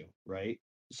trying to do, right?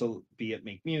 So be it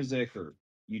make music or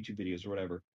YouTube videos or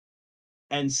whatever,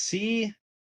 and see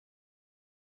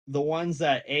the ones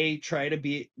that A, try to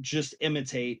be just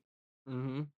imitate,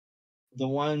 Hmm. the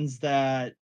ones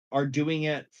that are doing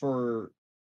it for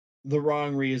the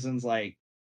wrong reasons, like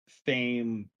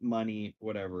fame, money,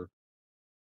 whatever.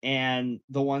 And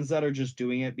the ones that are just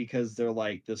doing it because they're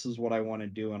like, "This is what I want to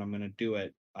do, and I'm going to do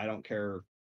it. I don't care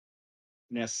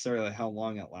necessarily how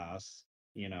long it lasts."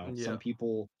 You know, Yeah. some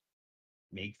people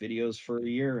make videos for a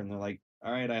year and they're like,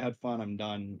 all right, I had fun, I'm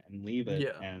done, and leave it.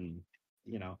 Yeah. And,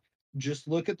 you know, just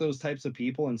look at those types of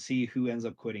people and see who ends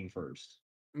up quitting first.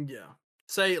 Yeah.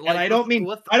 Say And like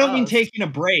with I don't mean us. taking a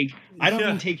break. I don't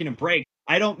mean Yeah. taking a break.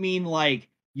 I don't mean like,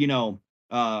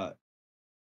 uh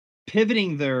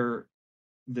pivoting their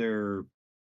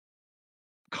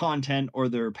content or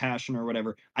their passion or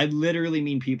whatever. I literally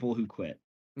mean people who quit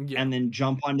Yeah. and then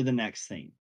jump onto the next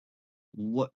thing.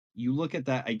 Look at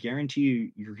that, I guarantee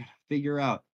you you're gonna figure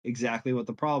out exactly what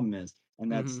the problem is,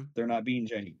 and that's Mhm. they're not being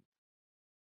genuine.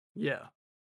 Yeah.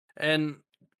 And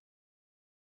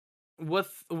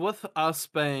with us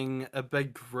being a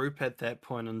big group at that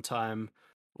point in time,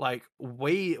 like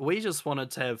we just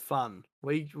wanted to have fun.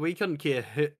 We couldn't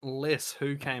care less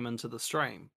who came into the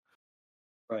stream.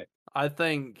 Right. I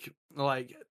think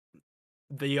like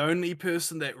the only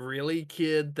person that really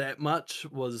cared that much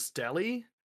was Deli,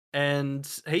 and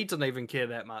he didn't even care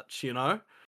that much, you know?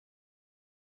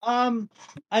 Um,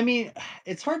 I mean,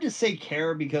 it's hard to say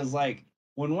care because like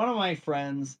when one of my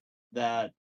friends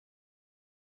that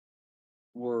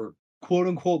were quote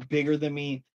unquote bigger than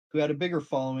me, who had a bigger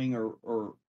following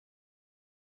or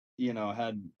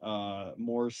had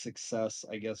more success,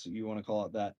 I guess you want to call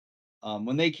it that.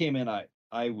 When they came in,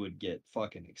 I would get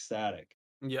fucking ecstatic.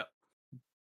 Yeah.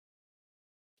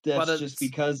 But That's just it's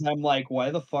because I'm like, why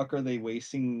the fuck are they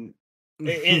wasting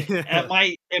at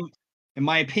yeah. in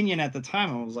my opinion at the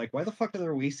time, I was like, why the fuck are they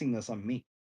wasting this on me?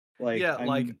 Like, Yeah,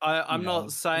 like I'm, I'm not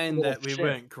just a saying little that we shit.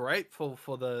 weren't grateful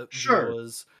for the Sure.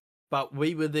 viewers, but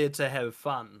we were there to have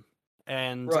fun.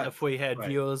 And Right. if we had Right.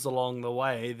 viewers along the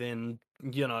way, then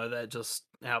that just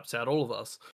helps out all of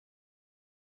us.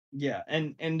 Yeah,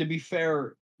 and to be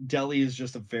fair, Deli is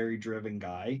just a very driven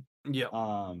guy. Yep.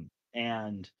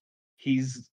 And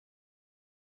he's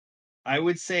I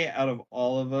would say out of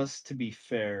all of us, to be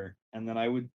fair, and then I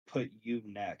would put you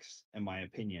next, in my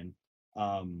opinion.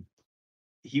 Um,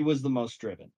 he was the most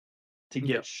driven to get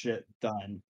Yep. shit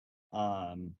done.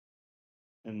 Um,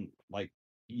 and like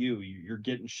you're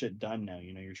getting shit done now.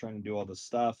 You're trying to do all this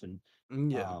stuff and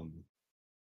Yeah. um,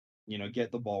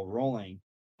 get the ball rolling.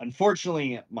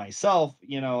 Unfortunately, myself,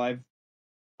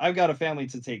 I've got a family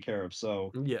to take care of,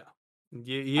 so Yeah.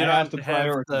 You I have don't to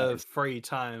have the prioritize. free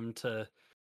time to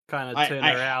kind of I turn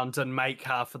I around and make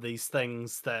half of these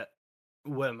things that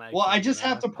we're Well, I making, you just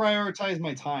have know? to prioritize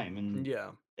my time, and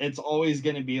Yeah. it's always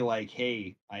gonna be like,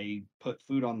 "Hey, I put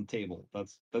food on the table."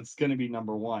 That's gonna be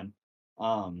number 1.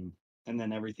 And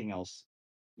then everything else,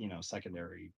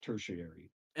 secondary,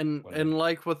 tertiary, And whatever.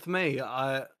 like with me,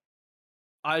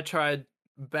 I tried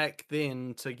back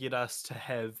then to get us to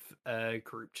have a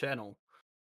group channel.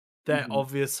 That Mhm.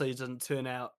 obviously didn't turn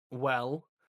out well,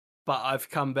 but I've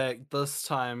come back this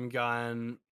time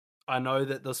going, I know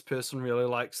that this person really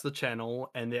likes the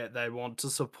channel and that they want to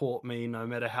support me no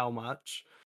matter how much.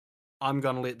 I'm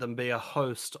going to let them be a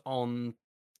host on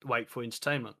Wakeful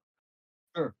Entertainment.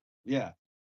 Sure. Yeah.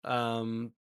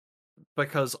 Um,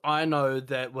 because I know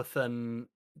that within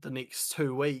the next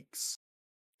 2 weeks,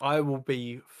 I will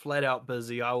be flat out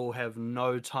busy. I will have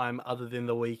no time other than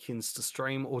the weekends to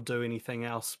stream or do anything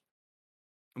else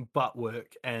but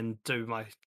work and do my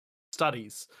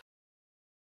studies.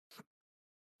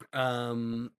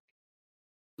 Um,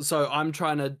 so I'm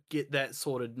trying to get that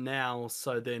sorted now,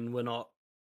 so then we're not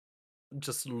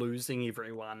just losing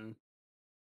everyone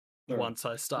Sure. once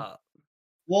I start.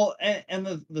 Well, and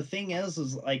the thing is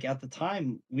like at the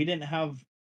time we didn't have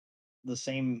the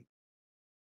same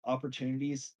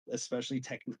opportunities, especially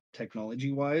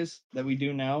technology wise, that we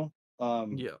do now.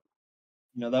 Yeah,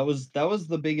 That was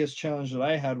the biggest challenge that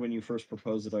I had when you first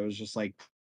proposed it. I was just like,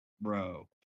 bro,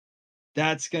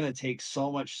 that's gonna take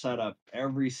so much setup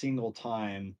every single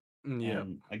time. yeah,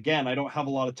 And again, I don't have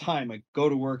a lot of time. I go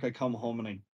to work, I come home and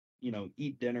I,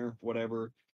 eat dinner,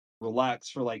 whatever, relax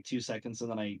for like 2 seconds,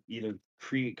 and then I either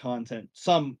create content,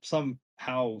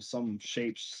 somehow, some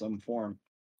shapes, some form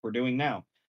we're doing now.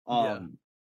 yeah,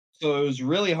 So it was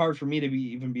really hard for me to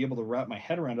even be able to wrap my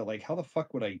head around it. Like, how the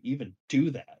fuck would I even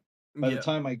do that? By the yeah,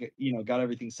 time got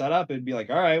everything set up, it'd be like,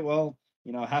 all right, well,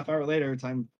 a half hour later,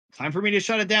 time for me to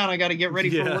shut it down. I got to get ready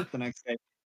for yeah. work the next day.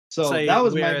 So Say that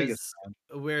was my biggest challenge.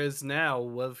 whereas now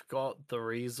we've got the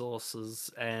resources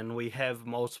and we have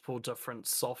multiple different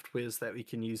softwares that we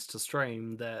can use to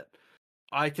stream, that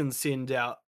I can send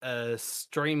out a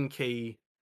stream key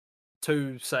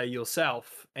to say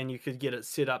yourself and you could get it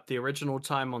set up the original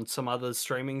time on some other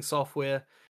streaming software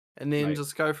and then Right.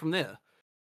 just go from there.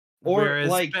 Or Whereas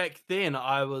like back then,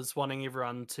 I was wanting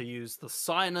everyone to use the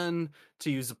sign in, to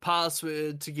use a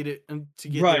password, to get it to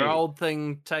get their right, old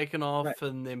thing taken right. off,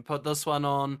 and then put this one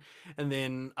on, and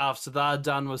then after they're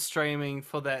done with streaming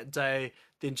for that day,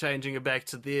 then changing it back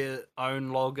to their own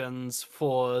logins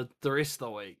for the rest of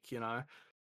the week.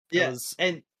 It Yeah, was.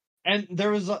 and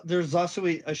there's also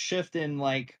a shift in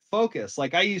like focus.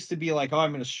 Like I used to be like, oh,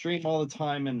 I'm gonna stream all the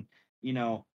time, and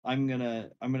I'm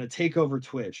gonna take over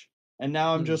Twitch. And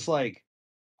now I'm just Mm, like,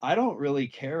 I don't really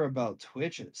care about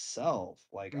Twitch itself.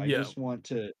 Like I yeah, just want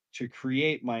to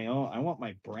create my own. I want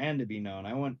my brand to be known.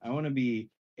 I want to be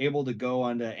able to go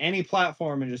onto any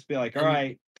platform and just be like, all and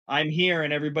right, I'm here,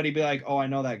 and everybody be like, oh, I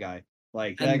know that guy.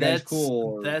 Like that And guy's that's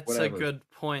cool or that's a whatever. good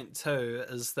point too,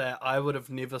 is that I would have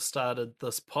never started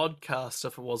this podcast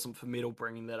if it wasn't for Metal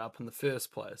bringing that up in the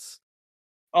first place.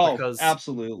 Oh, Because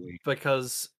absolutely.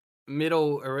 because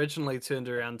Metal originally turned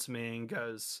around to me and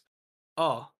goes,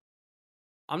 "Oh,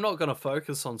 I'm not gonna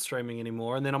focus on streaming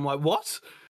anymore." And then I'm like, "What?"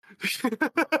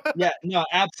 Yeah, no,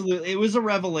 absolutely. It was a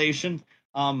revelation.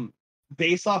 Um,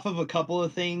 Based off of a couple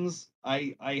of things,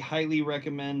 I highly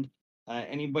recommend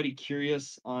anybody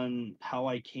curious on how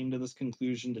I came to this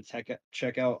conclusion to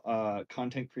check out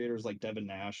content creators like Devin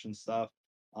Nash and stuff.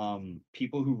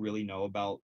 People who really know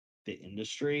about the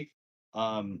industry.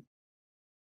 Um,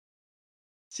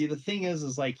 See, the thing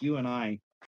is like you and I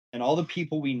and all the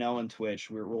people we know in Twitch,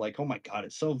 we're like, oh my god,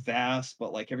 it's so vast,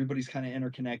 but like everybody's kind of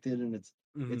interconnected, and it's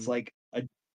Mhm. like a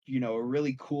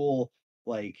really cool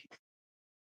like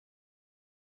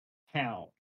town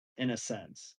in a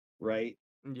sense, right?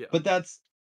 Yeah. But that's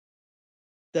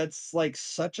like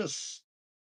such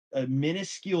a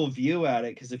minuscule view at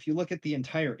it because if you look at the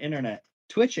entire internet,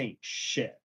 Twitch ain't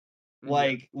shit. Yeah.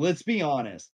 Like, let's be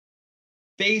honest.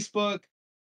 Facebook,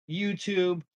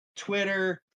 YouTube,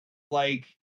 Twitter, like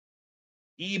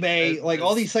eBay, like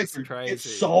all these sites It's get crazy.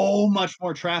 so much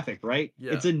more traffic, right?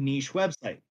 It's Yeah. a niche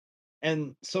website.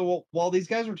 And so while these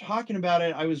guys were talking about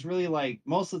it, I was really like,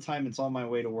 most of the time it's on my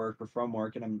way to work or from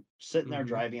work, and I'm sitting there Mhm.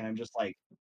 driving, and I'm just like,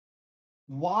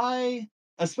 why?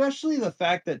 Especially the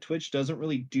fact that Twitch doesn't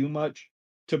really do much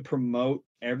to promote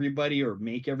everybody or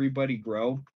make everybody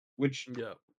grow, which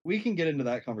Yeah. we can get into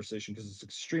that conversation because it's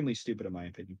extremely stupid in my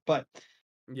opinion. But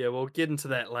Yeah, we'll get into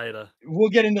that later. we'll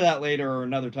get into that later or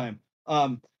another time.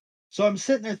 So I'm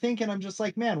sitting there thinking, I'm just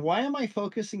like, man, why am I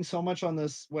focusing so much on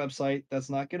this website that's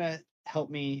not gonna help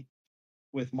me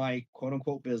with my quote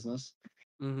unquote business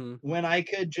Mhm. when I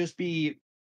could just be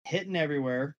hitting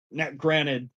everywhere? Now,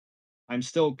 granted, I'm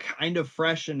still kind of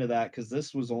fresh into that because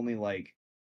this was only like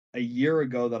a year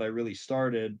ago that I really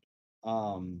started.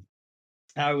 Um,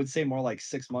 I would say more like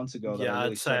 6 months ago that I Yeah,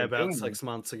 really I'd say started about doing this. 6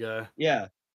 months ago. Yeah.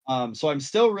 So I'm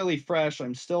still really fresh.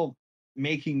 I'm still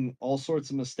making all sorts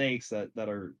of mistakes that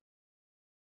are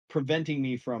preventing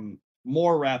me from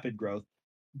more rapid growth.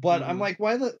 But I'm Mhm. like,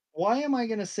 why am I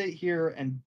gonna sit here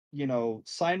and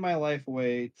sign my life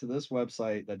away to this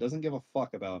website that doesn't give a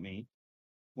fuck about me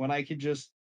when I could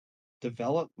just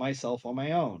develop myself on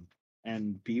my own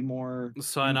and be more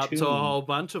Sign in up to a tune. whole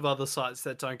bunch of other sites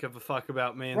that don't give a fuck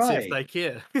about me and see if Right, they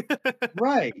care.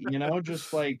 right.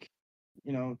 Just like,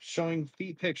 showing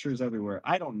feet pictures everywhere.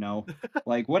 I don't know.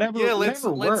 Like whatever, Yeah,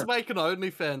 whatever let's works. make an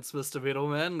OnlyFans, Mr.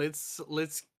 Middleman. Let's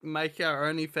make our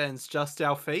OnlyFans just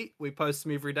our feet. We post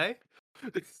them every day.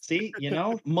 See,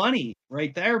 money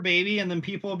right there, baby. And then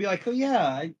people will be like, oh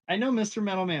yeah, I know Mr.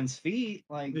 Metalman's feet.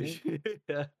 Like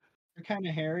Yeah, they're kind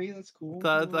of hairy. That's cool.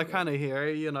 they're kind Whatever. of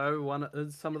hairy.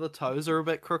 One some of the toes are a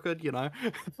bit crooked.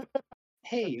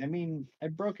 Hey, I mean,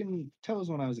 I've broken toes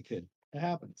when I was a kid. It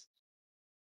happens.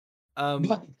 Um,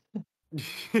 But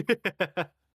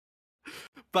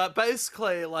but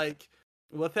basically, like,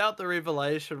 without the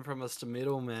revelation from Mr.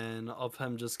 Middleman of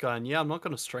him just going, yeah, I'm not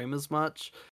going to stream as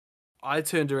much, I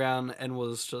turned around and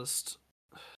was just,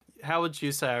 how would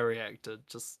you say I reacted?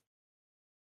 Just,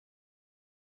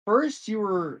 first you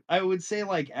were, I would say,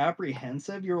 like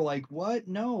apprehensive. You were like, what?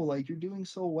 No, like you're doing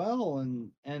so well.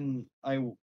 And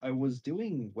I was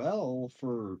doing well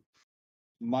for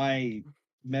my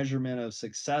measurement of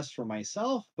success for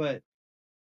myself. But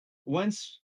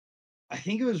once I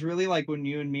think it was really like when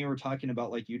you and me were talking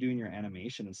about like you doing your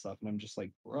animation and stuff, and I'm just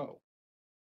like, bro,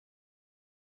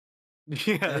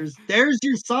 yeah, there's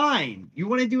your sign. You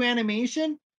want to do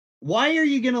animation? Why are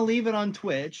you gonna leave it on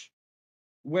Twitch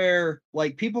where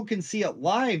like people can see it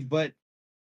live, but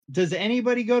does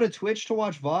anybody go to Twitch to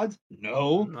watch VODs?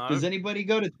 No. Does no, anybody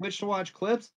go to Twitch to watch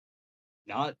clips?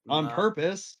 Not on no,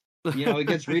 purpose. It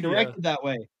gets yeah. redirected that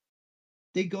way.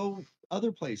 They go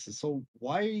other places. So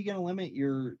why are you going to limit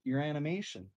your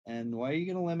animation? And why are you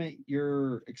going to limit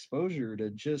your exposure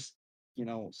to just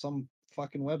some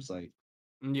fucking website.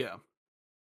 Yeah.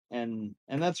 And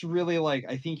that's really like,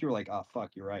 I think you're like, oh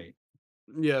fuck, you're right.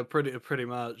 Yeah, pretty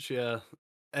much, yeah. You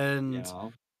And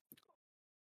know?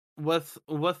 with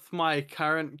my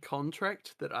current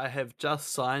contract that I have just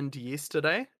signed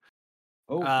yesterday,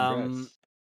 Oh, um congrats.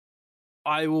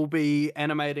 I will be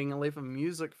animating 11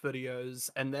 music videos,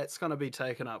 and that's going to be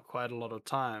taking up quite a lot of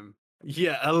time.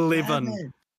 Yeah, 11.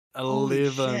 11. Holy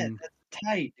shit, 11. that's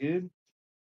tight, dude.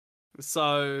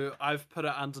 So I've put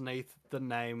it underneath the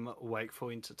name Wakeful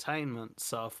Entertainment.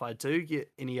 So if I do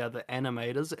get any other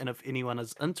animators, and if anyone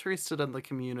is interested in the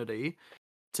community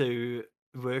to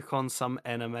work on some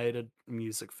animated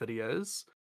music videos,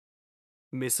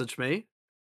 message me,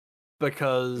 Do it.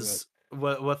 because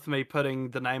with me putting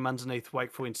the name underneath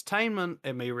Wakeful Entertainment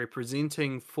and me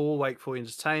representing for Wakeful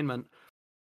Entertainment,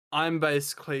 I'm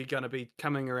basically going to be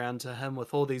coming around to him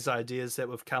with all these ideas that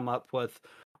we've come up with,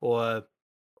 or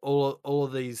all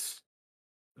of these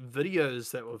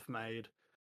videos that we've made,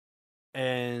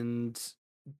 and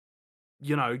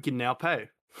getting our pay.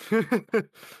 Getting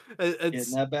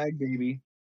It's that bag, baby.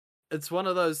 it's one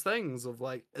of those things of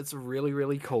like, it's really,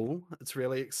 really cool. It's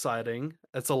really exciting.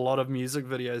 It's a lot of music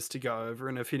videos to go over.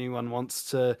 And if anyone wants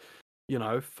to,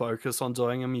 focus on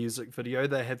doing a music video,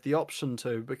 they have the option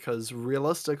to, because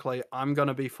realistically, I'm going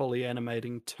to be fully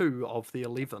animating 2 of the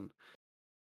 11.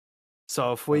 So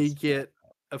That's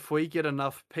if we get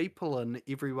enough people in,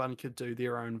 everyone could do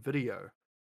their own video.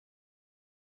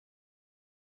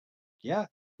 yeah.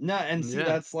 No, and see,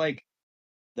 Yeah.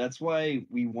 that's why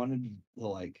we wanted to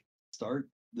like start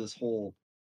this whole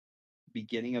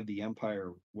beginning of the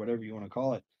empire, whatever you want to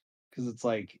call it, because it's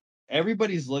like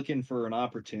everybody's looking for an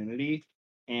opportunity,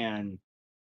 and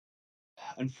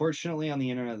unfortunately on the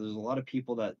internet there's a lot of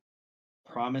people that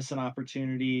promise an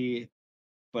opportunity,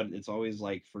 but it's always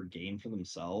like for gain for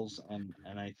themselves. And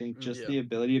I think just Yeah. the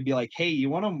ability to be like, hey, you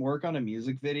want to work on a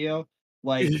music video,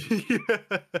 like,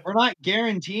 we're not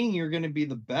guaranteeing you're going to be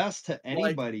the best to Like,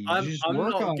 anybody. You I'm just I'm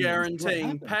work not on it and see what guaranteeing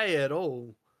happens. pay at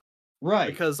all, Right.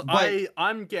 because But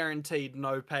I'm guaranteed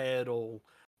no pay at all.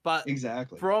 But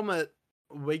exactly. from it,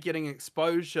 we're getting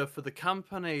exposure for the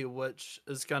company, which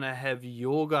is gonna have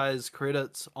your guys'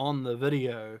 credits on the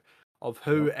video of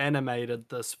who Yep. animated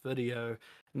this video.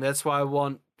 And that's why I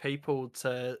want people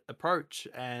to approach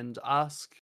and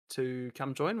ask to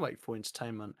come join Wakeful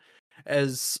Entertainment.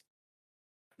 As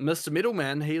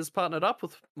MrMetalMan, he is partnered up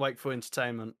with Wakeful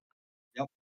Entertainment. Yep.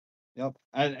 Yep.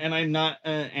 And I'm not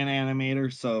an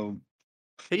animator, so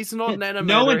He's not an no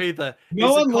animator one either. no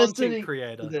He's a one content listening to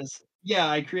creator. this. Yeah,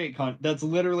 I create content. That's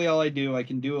literally all I do. I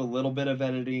can do a little bit of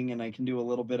editing and I can do a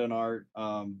little bit in art.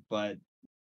 But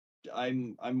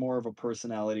I'm more of a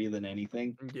personality than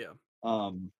anything. Yeah.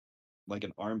 Um, like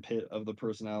an armpit of the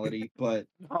personality, but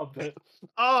Oh, but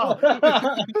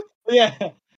oh, yeah.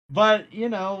 But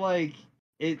like,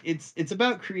 it's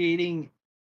about creating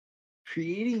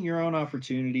your own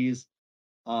opportunities.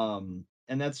 And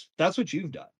that's what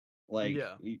you've done. Like,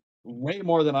 yeah. way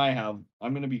more than I have.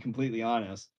 I'm gonna be completely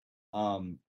honest.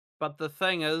 Um, But the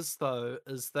thing is, though,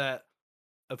 is that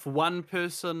if one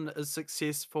person is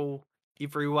successful,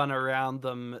 everyone around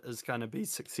them is going to be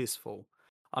successful.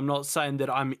 I'm not saying that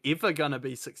I'm ever going to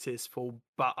be successful,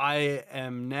 but I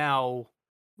am now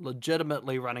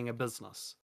legitimately running a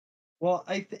business. well,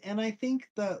 I think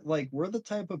that like we're the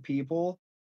type of people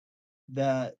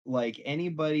that like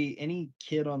any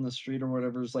kid on the street or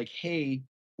whatever is like, hey,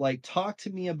 like talk to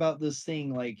me about this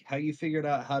thing, like how you figured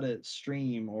out how to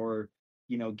stream or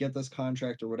get this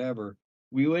contract or whatever.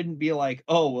 We wouldn't be like,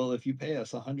 oh well, if you pay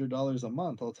us $100 a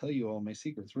month, I'll tell you all my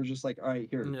secrets. We're just like, all right,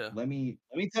 here, Yeah. let me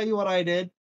tell you what I did.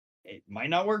 It might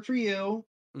not work for you,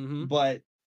 Mm-hmm. but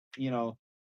you know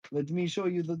let me show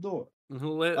you the door.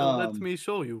 Let um me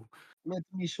show you. Let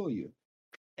me show you.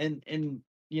 And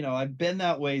I've been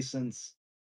that way since,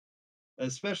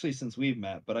 especially since we've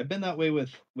met, but I've been that way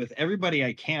with everybody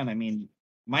I can. I mean,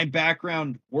 my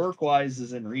background work wise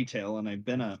is in retail, and I've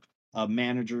been a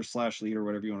manager slash leader,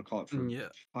 whatever you want to call it, for Yeah.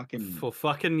 fucking For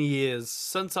fucking years.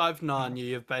 Since I've known you,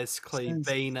 you've basically since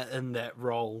been in that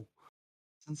role.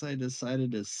 since I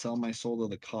decided to sell my soul to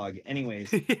the cog.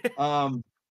 Anyways, um,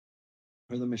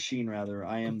 or the machine rather.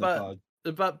 I am the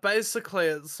But cog. basically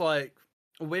it's like,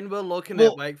 when we're looking at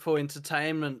Well, Wakeful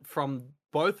Entertainment from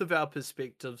both of our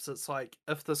perspectives, it's like,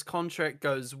 if this contract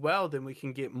goes well, then we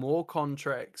can get more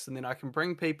contracts, and then I can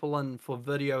bring people in for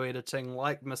video editing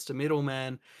like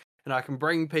MrMetalMan, and I can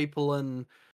bring people in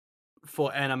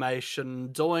for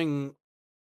animation, doing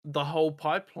the whole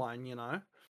pipeline.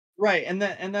 right, and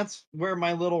that's where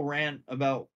my little rant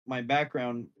about my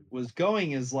background was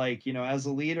going, is like, as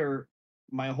a leader,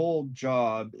 my whole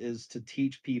job is to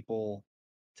teach people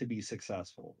to be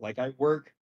successful. Like I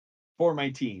work for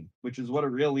my team, which is what a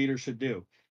real leader should do.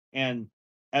 And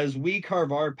as we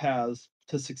carve our paths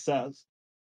to success,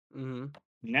 Mm-hmm.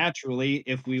 naturally,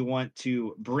 if we want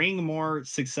to bring more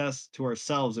success to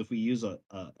ourselves, if we use a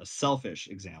selfish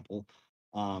example,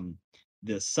 um,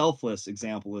 the selfless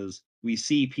example is we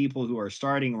see people who are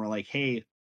starting and we're like, hey,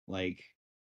 like,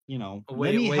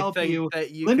 let me We help think you.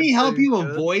 that you Let could me help do you good.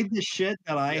 avoid the shit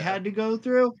that I Yeah. had to go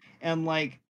through and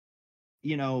like,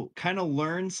 kind of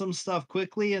learn some stuff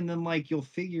quickly. And then like you'll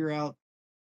figure out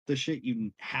the shit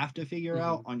you have to figure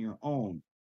out Mm-hmm. on your own,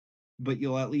 but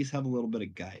you'll at least have a little bit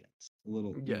of guidance, a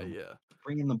little, Yeah, yeah.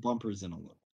 bringing the bumpers in a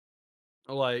little.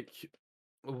 Like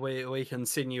we can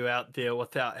send you out there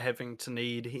without having to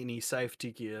need any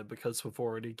safety gear because we've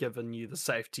already given you the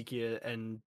safety gear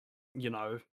and you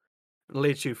know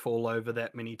let you fall over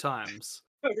that many times.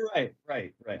 Right,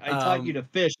 right, right. I taught you Um, to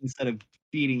fish instead of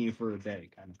feeding you for a day,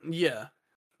 kind of. yeah,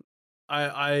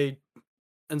 I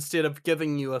instead of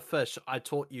giving you a fish, I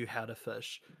taught you how to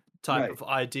fish type Right. of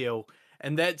ideal.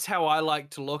 And that's how I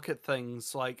like to look at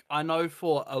things. Like, I know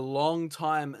for a long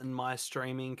time in my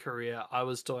streaming career, I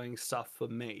was doing stuff for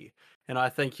me. And I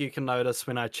think you can notice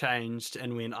when I changed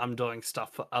and when I'm doing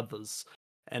stuff for others.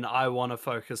 And I want to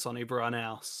focus on everyone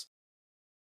else.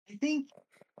 I think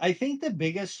I think the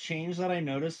biggest change that I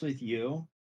noticed with you,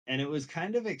 and it was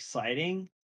kind of exciting,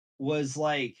 was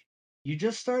like you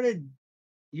just started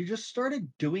you just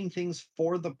started doing things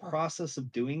for the process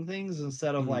of doing things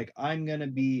instead of Mhm. like I'm gonna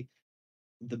be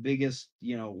the biggest,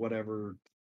 whatever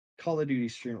Call of Duty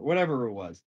streamer, whatever it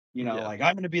was. Yeah. Like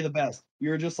I'm gonna be the best. You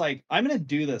were just like, I'm gonna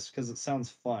do this because it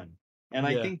sounds fun. And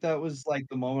I Yeah. think that was like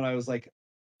the moment I was like,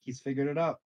 he's figured it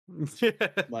out.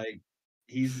 Yeah. Like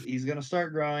he's gonna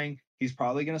start growing. He's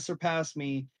probably gonna surpass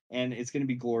me, and it's gonna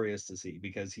be glorious to see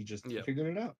because he Yeah. figured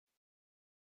it out.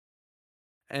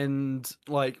 And,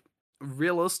 like,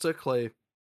 realistically,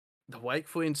 the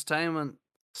Wakeful Entertainment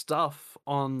stuff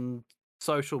on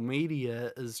social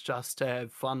media is just to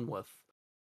have fun with.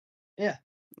 Yeah.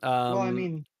 Well, I Um,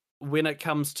 mean, when it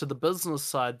comes to the business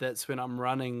side, that's when I'm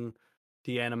running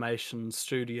the animation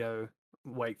studio,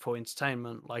 Wakeful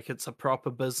Entertainment. Like it's a proper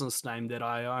business name that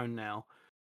I own now.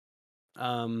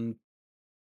 Um,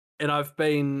 and I've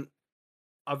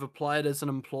applied as an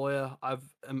employer.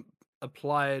 I've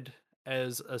applied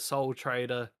as a sole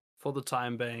trader for the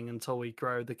time being until we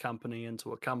grow the company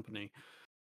into a company.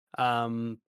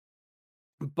 Um,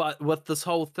 But with this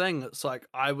whole thing, it's like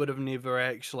I would have never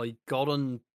actually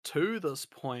gotten to this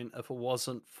point if it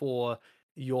wasn't for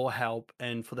your help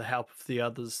and for the help of the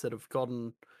others that have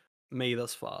gotten me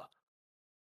this far.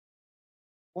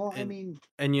 well, I And mean,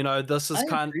 this is I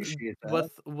kind appreciate that.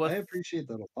 with I appreciate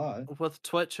that a lot.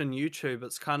 Twitch and YouTube,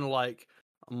 it's kind of like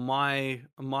my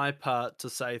part to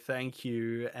say thank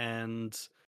you and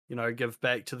give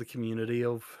back to the community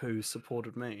of who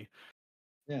supported me.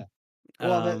 Yeah.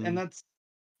 Well, Um that's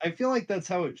I feel like that's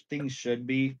how things should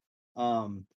be.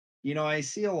 Um, I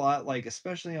see a lot, like,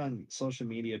 especially on social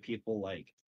media, people like,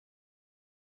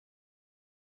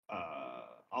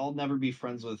 I'll never be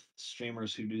friends with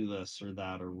streamers who do this or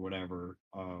that or whatever,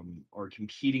 or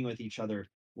competing with each other,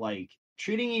 like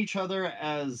treating each other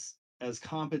as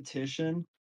competition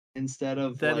instead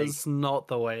of that like is not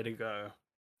the way to go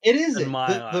it in isn't.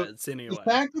 my eyes The anyway.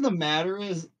 fact of the matter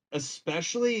is,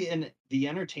 especially in the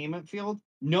entertainment field,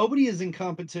 nobody is in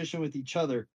competition with each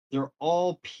other. They're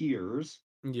all peers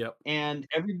Yep. and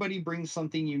everybody brings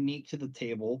something unique to the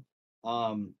table.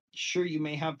 Sure, you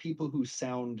may have people who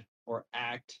sound or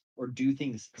act or do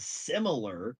things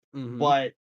similar, Mhm.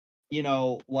 but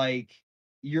like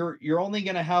you're only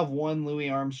gonna have one Louis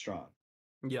Armstrong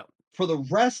Yep. for the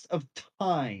rest of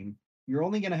time. You're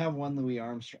only gonna have one Louis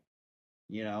Armstrong,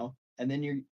 and then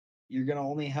you're gonna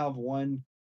only have one.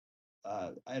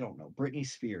 I don't know, Britney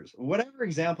Spears, whatever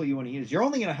example you want to use. You're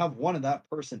only gonna have one of that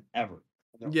person ever.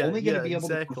 And they're Yeah, only gonna yeah, be able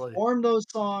to exactly. perform those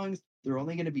songs. They're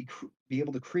only gonna be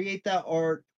able to create that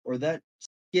art or that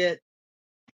skit,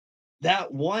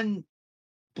 that one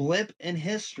blip in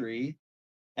history,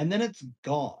 and then it's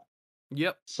gone.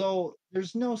 Yep. So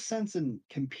there's no sense in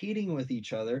competing with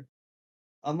each other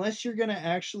unless you're gonna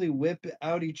actually whip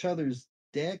out each other's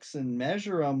dicks and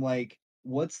measure them. Like,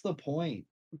 what's the point?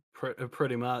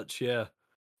 Pretty much, yeah.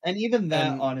 And even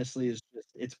that, And honestly, is just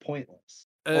it's pointless.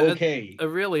 it Okay. it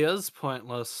really is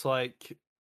pointless. Like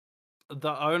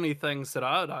the only things that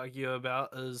I would argue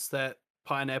about is that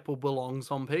pineapple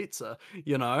belongs on pizza,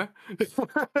 you know?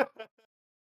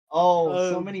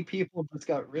 Oh, so many people just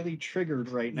got really triggered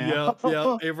right now.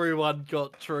 Yeah, everyone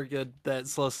got triggered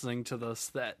that's listening to this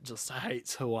that just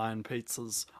hates Hawaiian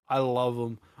pizzas. I love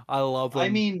them. I love I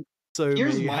them. mean, Sue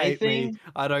here's me, my hate me. thing.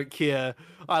 I don't care.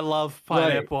 I love Right.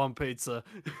 pineapple on pizza.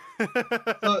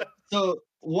 So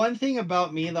one thing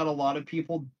about me that a lot of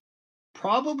people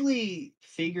probably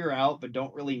figure out but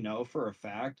don't really know for a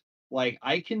fact, like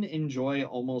I can enjoy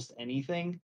almost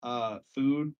anything,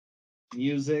 food,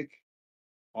 music,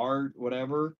 art,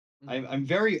 whatever. Mhm. I'm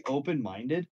very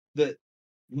open-minded. The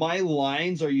My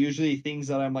lines are usually things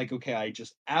that I'm like, okay, I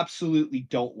just absolutely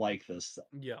don't like this.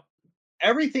 Yeah.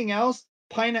 Everything else,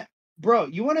 bro,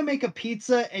 you wanna make a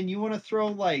pizza and you wanna throw,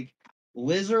 like,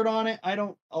 lizard on it?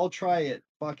 I'll try it.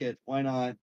 Fuck it. Why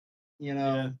not? You Yeah.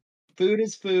 know, food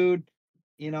is food.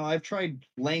 I've tried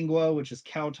lengua, which is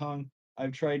cow tongue. Oh,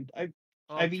 I've cow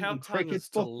eaten tongue crickets is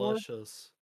before.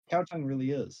 delicious. Cow tongue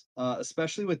really is,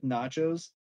 especially with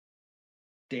nachos.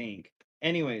 Dank.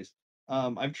 Anyways,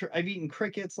 I've eaten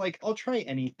crickets. Like, I'll try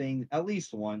anything at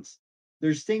least once.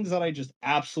 There's things that I just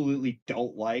absolutely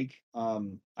don't like. I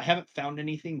haven't found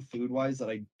anything food wise that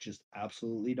I just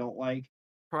absolutely don't like.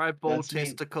 Try bull That's me.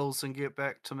 testicles and get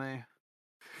back to me.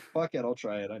 Fuck it, I'll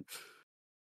try it.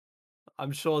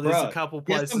 I'm sure there's a Bruh, couple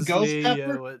get some places ghost near you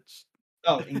pepper. which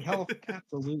Oh, in California,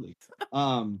 absolutely.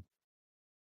 Um,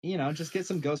 just get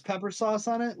some ghost pepper sauce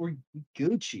on it. We're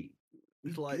Gucci.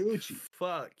 We like Gucci.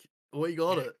 fuck. We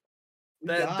got it. We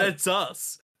got it. That's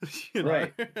us. you know.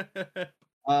 Right.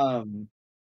 Um,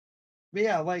 but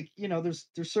yeah, like, there's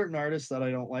certain artists that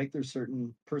I don't like. There's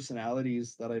certain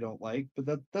personalities that I don't like,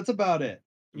 but that's about it.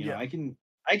 yeah. I can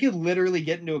literally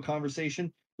get into a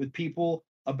conversation with people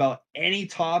about any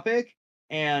topic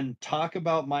and talk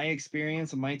about my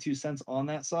experience and my 2 cents on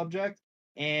that subject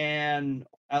and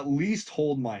at least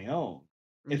hold my own.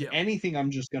 If Yeah. anything,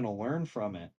 I'm just gonna learn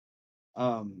from it.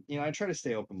 I try to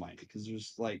stay open-minded because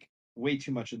there's like way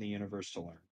too much in the universe to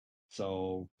learn.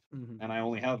 So, Mhm. and I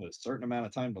only have a certain amount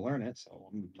of time to learn it, so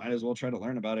I might as well try to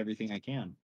learn about everything I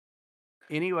can.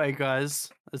 Anyway,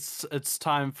 guys, it's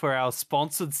time for our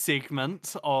sponsored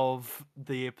segment of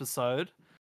the episode.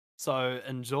 So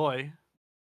enjoy.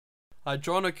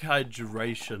 Hydronic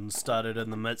hydration started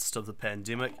in the midst of the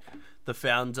pandemic. The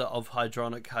founder of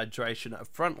Hydronic Hydration, a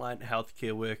frontline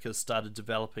healthcare worker, started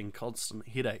developing constant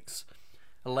headaches.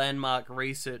 A landmark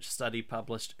research study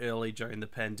published early during the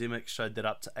pandemic showed that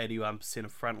up to 81%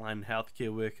 of frontline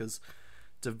healthcare workers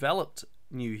developed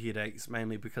new headaches,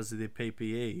 mainly because of their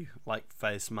PPE, like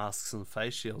face masks and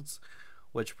face shields,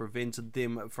 which prevented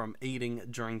them from eating,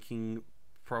 drinking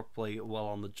properly while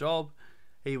on the job.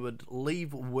 He would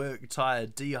leave work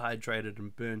tired, dehydrated,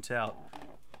 and burnt out.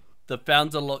 The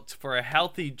founder looked for a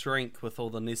healthy drink with all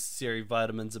the necessary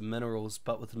vitamins and minerals,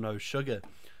 but with no sugar.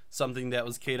 Something that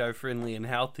was keto friendly and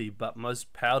healthy, but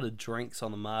most powdered drinks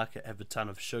on the market have a ton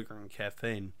of sugar and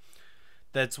caffeine.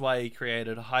 That's why he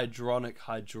created Hydronic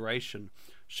Hydration,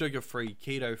 sugar-free,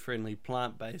 keto-friendly,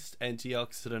 plant-based,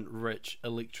 antioxidant-rich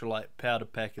electrolyte powder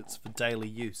packets for daily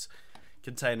use,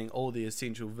 containing all the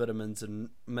essential vitamins and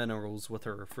minerals with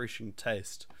a refreshing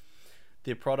taste.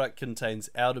 Their product contains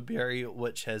elderberry,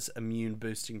 which has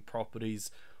immune-boosting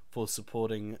properties for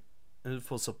support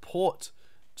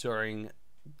during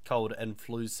cold and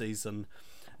flu season.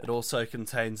 It also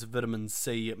contains vitamin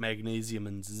C, magnesium,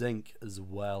 and zinc as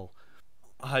well.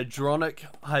 Hydronic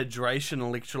hydration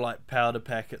electrolyte powder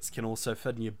packets can also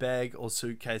fit in your bag or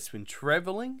suitcase when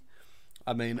traveling.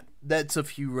 I mean, that's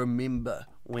if you remember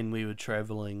when we were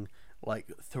traveling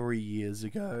like 3 years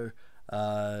ago,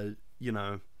 you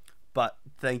know. But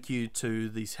thank you to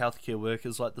these healthcare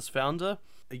workers like this founder,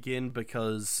 again,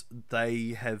 because they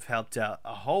have helped out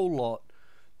a whole lot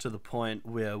to the point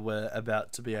where we're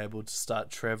about to be able to start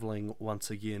traveling once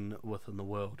again within the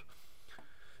world.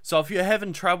 So if you're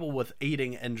having trouble with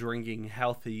eating and drinking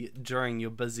healthy during your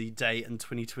busy day in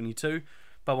 2022,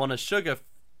 but want a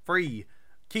sugar-free,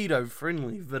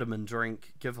 keto-friendly vitamin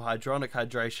drink, give Hydronic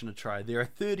Hydration a try. There are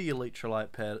 30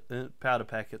 electrolyte powder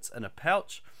packets in a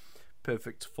pouch,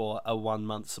 perfect for a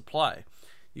 1-month supply.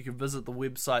 You can visit the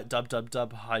website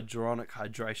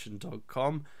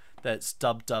www.hydronichydration.com. That's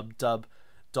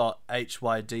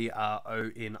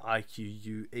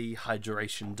www.hydronique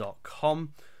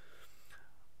hydration.com.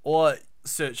 Or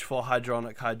search for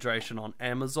Hydronic Hydration on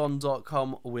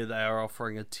Amazon.com, where they are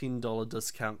offering a $10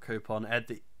 discount coupon at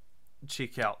the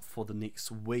checkout for the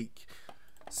next week.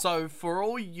 So for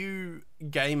all you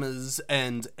gamers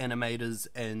and animators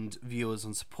and viewers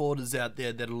and supporters out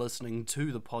there that are listening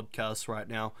to the podcast right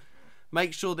now,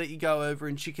 make sure that you go over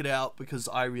and check it out, because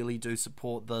I really do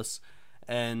support this,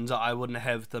 and I wouldn't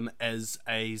have them as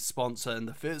a sponsor in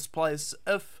the first place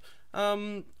if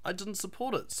I didn't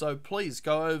support it. So please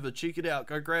go over, check it out,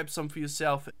 go grab some for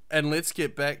yourself, and let's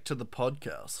get back to the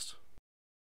podcast.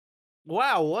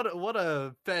 Wow, what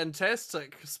a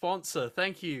fantastic sponsor.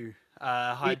 Thank you.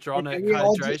 Hydronic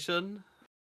Hydration.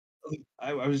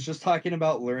 I was just talking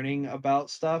about learning about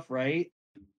stuff, right?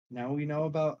 Now we know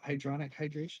about hydronic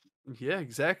hydration. Yeah,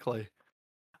 exactly.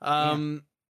 Segue.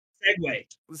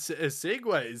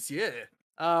 Segues, yeah.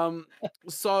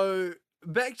 So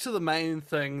back to the main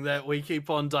thing that we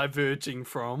keep on diverging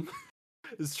from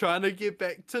is trying to get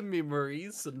back to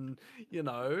memories and, you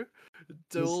know,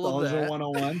 do all of Nostalgia that.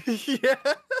 101.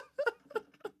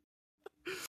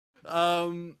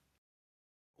 Yeah.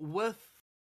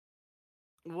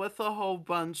 With a whole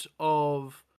bunch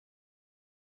of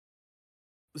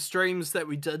streams that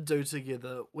we did do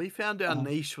together, we found our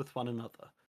niche with one another.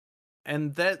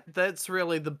 And that's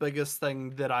really the biggest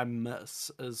thing that I miss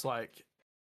is like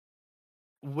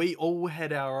we all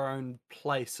had our own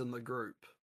place in the group.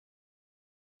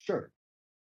 Sure.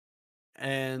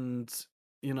 And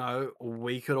you know,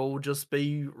 we could all just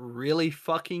be really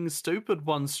fucking stupid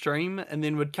one stream and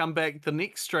then would come back the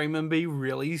next stream and be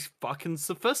really fucking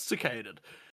sophisticated.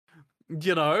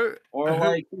 You know? Or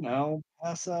like,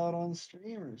 pass out on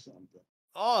stream or something.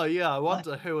 Oh yeah, I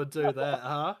wonder who would do that,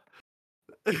 huh?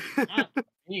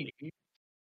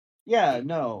 Yeah,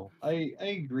 no, I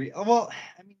agree. Well,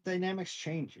 I mean, dynamics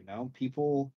change,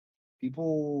 People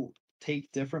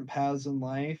take different paths in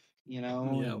life,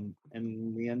 Yep.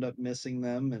 and we end up missing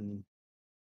them, and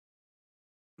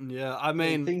Yeah, I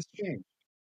mean, things change.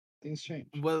 Things change.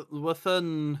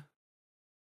 within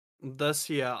this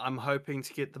year, I'm hoping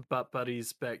to get the Butt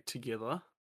Buddies back together.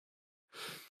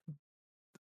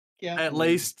 Yeah, At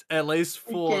least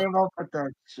for. I came up with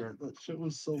that shit. That shit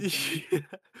was so funny.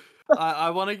 I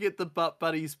want to get the Butt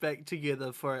Buddies back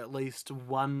together for at least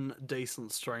one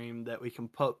decent stream that we can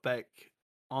put back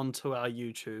onto our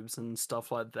YouTubes and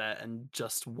stuff like that and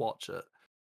just watch it.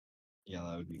 Yeah,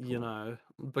 that would be cool. You know,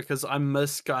 because I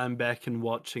miss going back and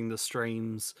watching the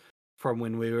streams from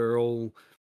when we were all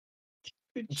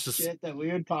just shit that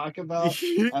we would talk about.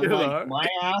 you I'm like, my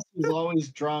ass was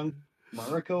always drunk.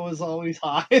 Mariko was always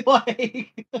high.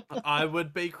 Like I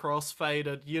would be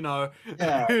crossfaded, yeah,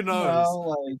 who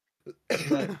knows?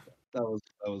 that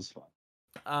was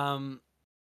fun.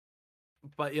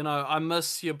 But I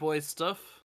miss your boy Stiff.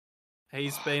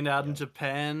 He's been out in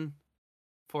Japan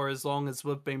for as long as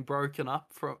we've been broken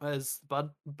up from as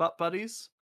butt buddies.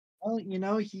 Well,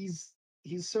 he's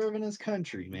serving his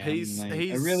country, man. He's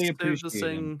I really appreciate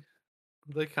servicing him.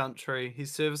 the country.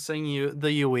 He's servicing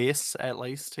the US at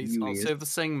least. He's not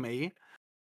servicing me.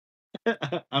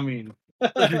 I mean,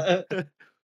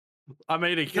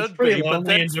 he could be, but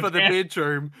that's for the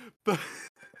bedroom. But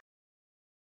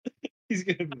he's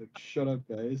gonna be like, "Shut up,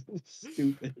 guys!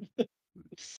 Stupid.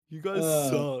 You guys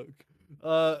suck."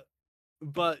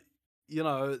 But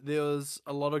there was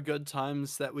a lot of good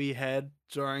times that we had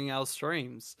during our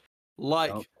streams,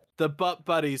 like the Butt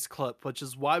Buddies clip, which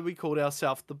is why we called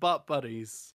ourselves the Butt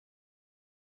Buddies.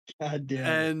 God damn.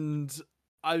 And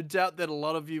I doubt that a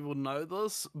lot of you will know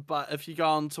this, but if you go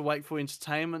on to Wakeful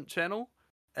Entertainment channel,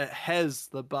 it has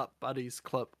the Butt Buddies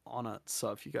clip on it.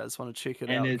 So if you guys want to check it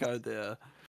out, go there.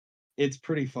 It's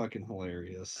pretty fucking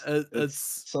hilarious. It's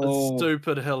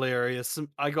stupid hilarious.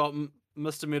 I got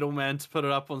MrMetalMan to put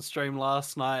it up on stream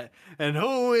last night, and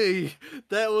hooey,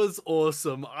 that was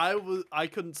awesome. I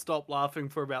couldn't stop laughing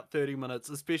for about 30 minutes,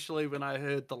 especially when I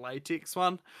heard the latex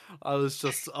one. I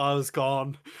was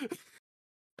gone.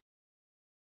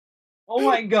 Oh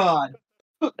my god.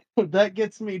 That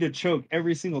gets me to choke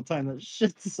every single time. That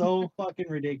shit's so fucking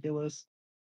ridiculous.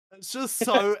 It's just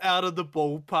so out of the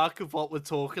ballpark of what we're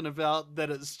talking about that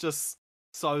it's just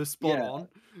so spot on.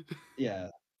 Yeah.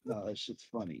 No, that shit's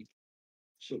funny.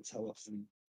 Shit's hella funny.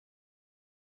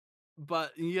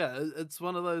 But yeah, it's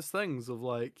one of those things of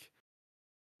like,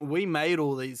 we made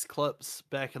all these clips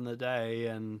back in the day,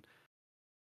 and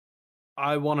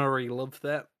I want to relive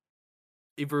that.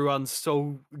 Everyone's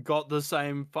still got the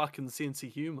same fucking sense of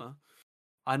humor.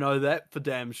 I know that for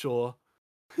damn sure.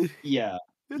 Yeah.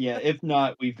 Yeah, if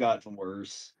not, we've gotten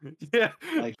worse. Yeah.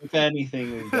 Like, if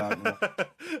anything, we've gotten worse.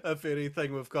 If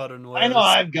anything, we've gotten worse. I know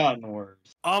I've gotten worse.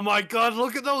 Oh my god,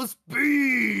 look at those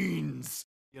beans!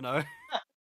 I don't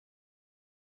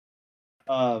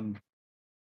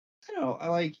know,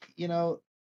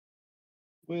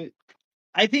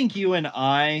 I think you and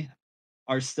I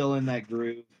are still in that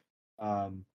groove. Yeah.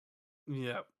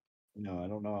 I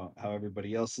don't know how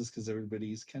everybody else is because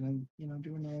everybody's kind of,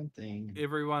 doing their own thing.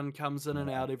 Everyone comes in and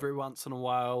Yeah. out every once in a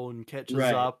while and catches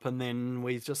Right. up, and then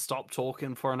we just stop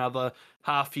talking for another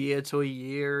half year to a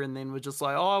year, and then we're just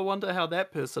like, oh, I wonder how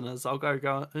that person is. I'll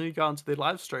go onto their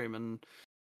live stream, and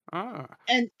oh,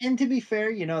 And to be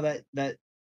fair, that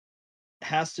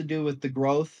has to do with the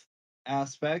growth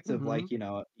aspect of mm-hmm. like,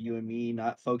 you and me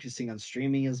not focusing on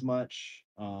streaming as much.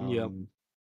 Yep,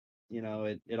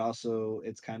 It also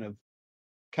it's kind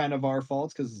of our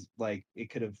fault because like it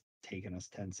could have taken us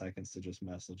 10 seconds to just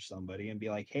message somebody and be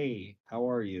like, hey, how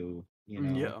are you?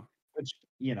 yeah, Which,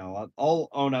 I'll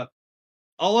own up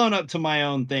to my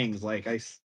own things. Like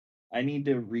I need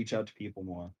to reach out to people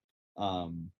more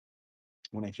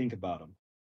when I think about them.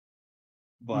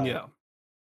 But yeah.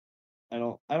 I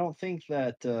don't think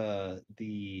that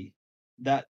the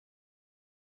that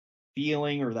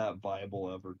feeling or that vibe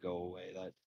will ever go away.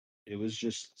 That it was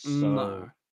just so No.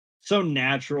 so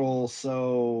natural,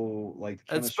 so like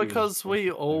the It's chemistry was because we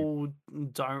perfect there. all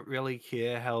don't really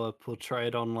care how we're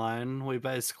portrayed online. We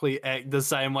basically act the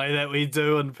same way that we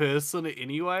do in person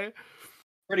anyway.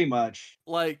 Pretty much.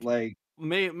 Like Like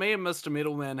me and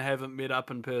MrMetalMan haven't met up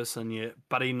in person yet,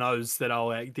 but he knows that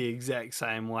I'll act the exact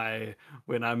same way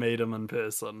when I meet him in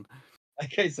person.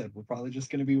 like I said, we're probably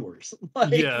just gonna be worse.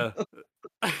 Like Yeah.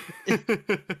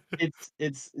 it,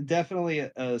 it's definitely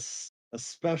a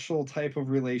special type of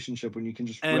relationship when you can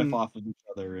just riff and off of each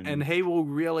other and and he will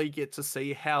really get to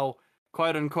see how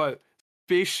quote unquote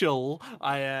special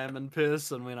I am in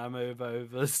person when I move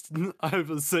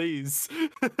overseas.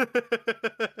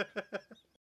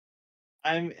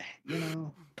 I'm you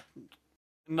know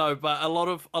No, but a lot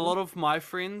of my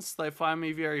friends, they find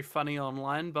me very funny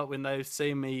online, but when they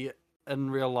see me in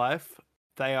real life,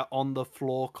 they are on the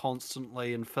floor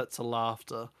constantly in fits of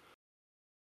laughter.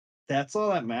 that's all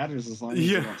that matters as long as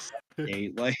you Yeah. don't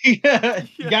suffocate. Like you Yeah.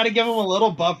 got to give them a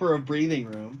little buffer of breathing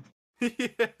room.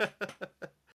 Yeah.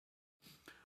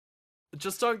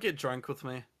 Just don't get drunk with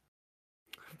me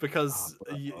Oh, because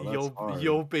bro, that's hard.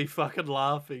 you'll be fucking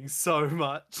laughing so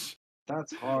much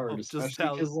That's hard, of just especially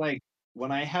how because like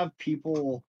when I have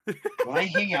people, when I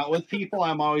hang out with people,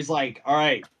 I'm always like, all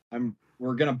right,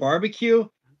 we're gonna barbecue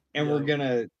and we're yeah.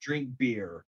 gonna drink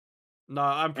beer, No,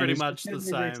 I'm and pretty it's just much gonna the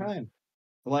be a great same. time.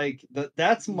 Like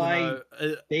that's You my know,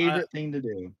 I favorite thing to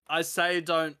do. I say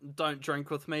don't drink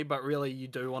with me, but really you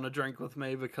do want to drink with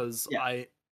me because Yeah. I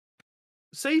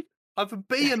see I've a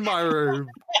bee in my room.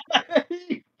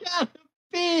 You gotta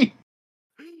be.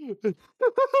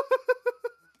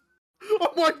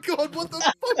 Oh my god, what the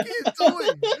fuck are you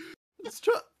doing? It's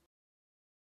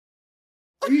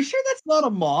Are you sure that's not a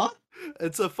moth?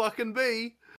 it's a fucking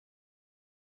bee.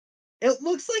 It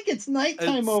looks like it's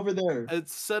nighttime It's over there.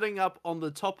 it's sitting up on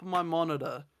the top of my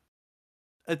monitor.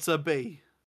 It's a bee.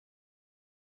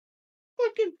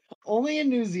 Fucking only in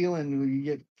New Zealand will you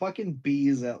get fucking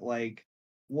bees at like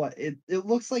what? It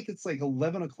looks like it's like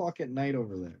 11 o'clock at night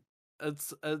over there.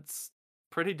 It's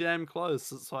pretty damn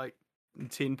close. It's like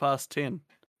 10 past 10.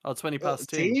 Oh, 20 past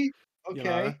 10, See? you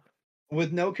know. Okay.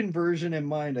 With no conversion in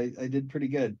mind, I did pretty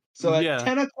good. So at Yeah.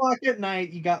 10 o'clock at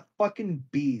night, you got fucking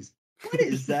bees. What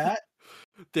is that?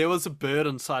 There was a bird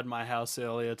inside my house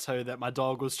earlier too that my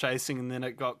dog was chasing, and then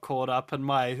it got caught up in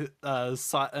my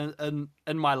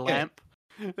in my Okay. lamp,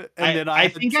 and I then I I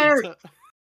had think to.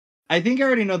 I I think I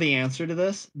already know the answer to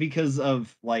this because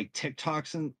of like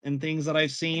TikToks and things that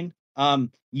I've seen.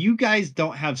 You guys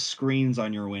don't have screens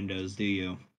on your windows, do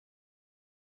you?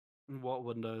 What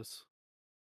windows?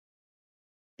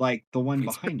 Like the one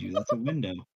behind you, that's a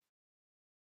window.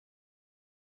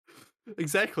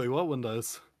 Exactly, what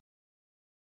windows?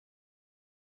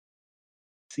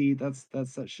 See, that's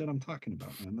that shit I'm talking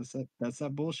about, man. That's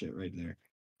that bullshit right there.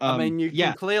 I mean, you can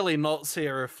Yeah, clearly not see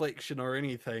a reflection or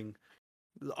anything.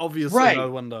 Obviously, right,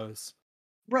 no windows.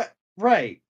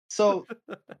 right. So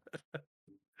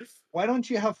why don't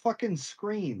you have fucking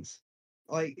screens?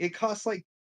 Like it costs like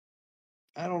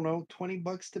I don't know,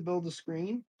 $20 to build a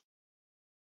screen.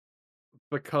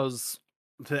 Because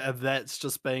that's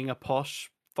just being a posh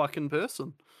fucking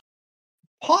person.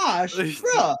 Posh,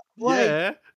 bruh. Like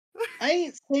Yeah, I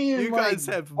ain't saying you like guys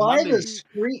have buy the money.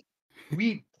 screen.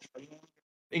 We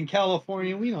in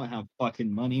California, we don't have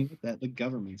fucking money with that. The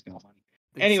government's got money.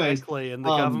 Anyways, Exactly, and the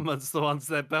um, government's the ones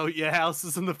that built your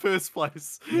houses in the first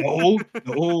place. no,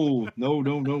 no, no,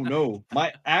 no, no, no.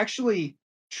 My actually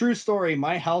true story.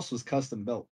 My house was custom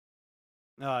built.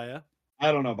 Oh yeah.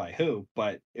 I don't know by who,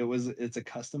 but it's a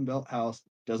custom built house.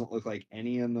 Doesn't look like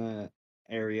any in the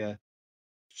area.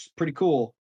 It's pretty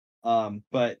cool.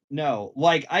 But no,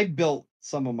 like I built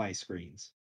some of my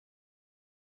screens.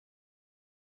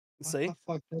 What See? the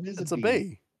fuck? That is a It's a bee.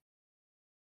 bee.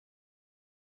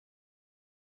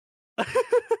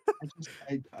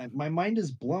 My mind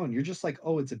is blown. You're just like,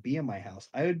 oh, it's a bee in my house.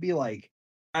 I would be like,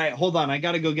 all right, hold on. I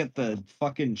gotta go get the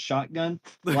fucking shotgun.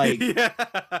 Like,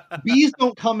 Yeah. bees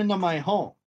don't come into my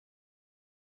home.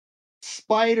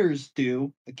 Spiders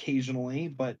do occasionally,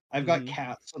 but I've got Mhm.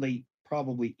 cats, so they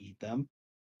probably eat them.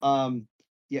 Um,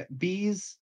 yeah,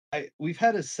 bees. We've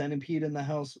had a centipede in the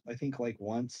house, I think like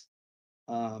once.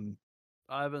 Um,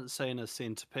 I haven't seen a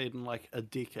centipede in like a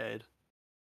decade.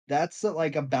 that's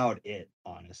like about it,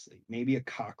 honestly. Maybe a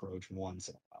cockroach once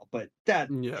in a while, but that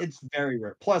Yeah. it's very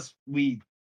rare. Plus, we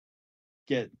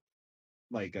get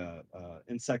like a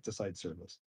insecticide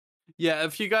service. Yeah,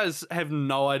 if you guys have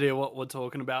no idea what we're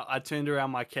talking about, I turned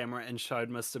around my camera and showed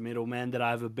MrMetalMan that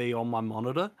I have a bee on my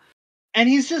monitor. And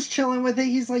he's just chilling with it.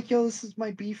 He's like, "Yo, this is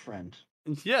my bee friend."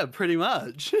 Yeah, pretty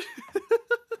much.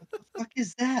 What the fuck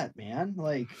is that, man?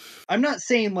 Like, I'm not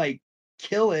saying like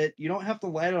kill it. You don't have to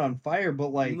light it on fire, but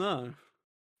like No.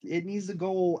 it needs to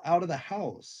go out of the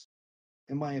house,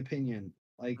 in my opinion.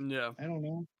 Like, Yeah. I don't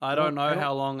know. I I don't don't I know don't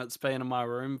how long it's been in my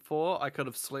room for. I could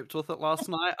have slept with it last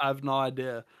night. I have no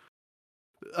idea.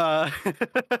 Uh,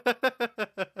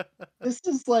 this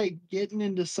is like getting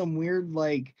into some weird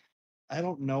like I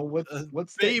don't know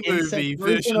what's the B insect movie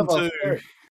version version of a 2. ferret?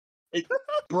 It,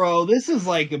 bro, this is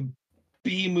like a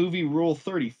B movie rule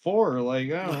 34.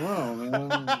 Like, I don't know,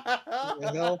 man.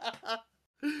 What the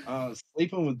hell?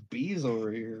 Sleeping with bees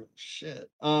over here. Shit.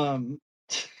 Man,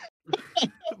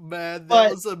 that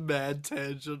But was a mad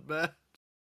tangent, man.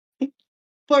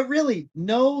 but really,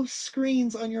 no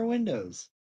screens on your windows.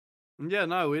 Yeah,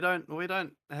 no, we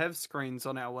don't have screens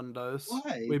on our windows.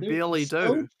 Why? We They're barely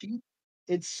so do. cheap.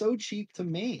 It's so cheap to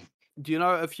make. Do you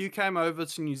know if you came over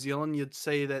to New Zealand, you'd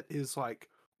see that there's like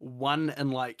one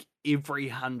in like every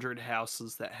 100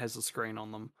 houses that has a screen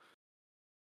on them.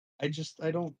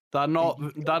 I don't They're not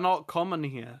you they're not common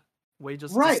here. We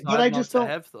just right, but decide not to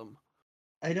have them.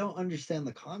 I don't understand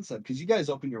the concept because you guys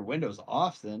open your windows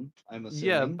often, I'm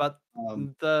Yeah, assuming. but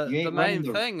the You the ain't running main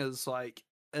the thing is like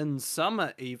in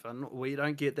summer even we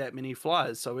don't get that many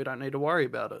flies, so we don't need to worry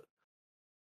about it.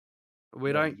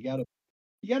 We right. don't.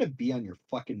 You gotta be on your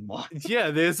fucking mind.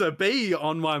 Yeah, there's a bee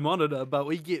on my monitor, but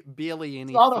we get barely It's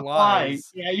any not a fly.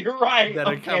 flies Yeah, you're right. that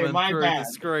are Okay, coming my through the bad.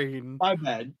 screen. My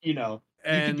bad. You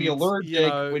could be And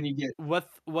allergic when you get.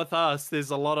 with us,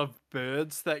 there's a lot of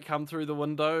birds that come through the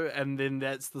window, and then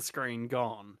that's the screen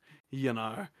gone.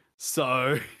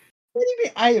 So What do you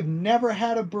mean? I have never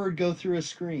had a bird go through a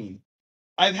screen.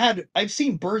 I've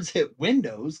seen birds hit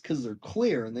windows because they're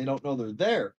clear and they don't know they're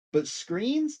there. But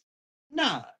screens?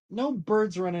 Nah, no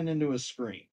birds running into a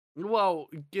screen. well,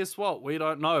 guess what? We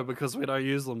don't know because we don't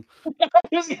use them. I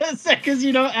was gonna say because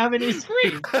you don't have any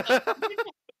screens.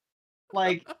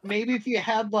 Like maybe if you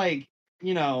had like,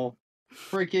 you know,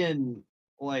 freaking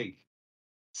like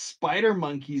spider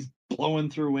monkeys blowing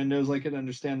through windows, I could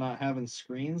understand not having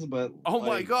screens, but Oh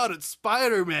my god, it's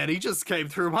Spider-Man. He just came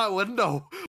through my window.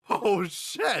 Oh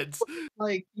shit.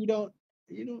 like you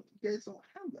guys don't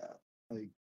have that. Like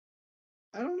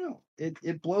I don't know.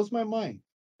 It blows my mind.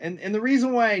 And the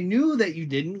reason why I knew that you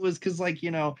didn't was because like,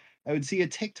 I would see a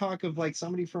TikTok of like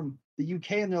somebody from the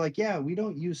UK and they're like, yeah, we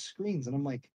don't use screens. And I'm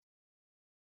like,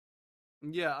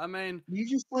 Yeah, I mean, you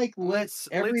just like let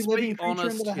every let's be living creature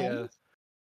into honest the here. house?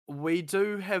 We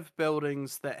do have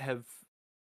buildings that have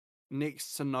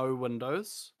next to no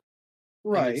windows,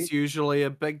 and it's Right. usually a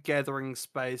big gathering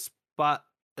space, but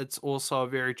it's also a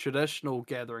very traditional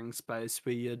gathering space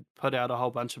where you'd put out a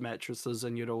whole bunch of mattresses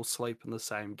and you'd all sleep in the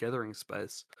same gathering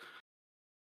space.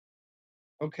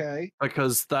 Okay.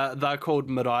 Because they're called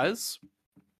mid-eyes.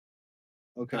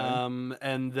 Okay.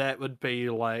 And that would be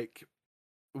like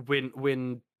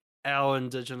when our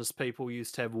indigenous people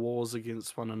used to have wars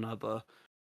against one another,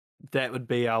 that would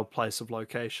be our place of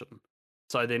location.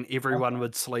 So then everyone Okay.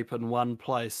 would sleep in one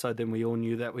place, so then we all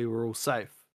knew that we were all safe.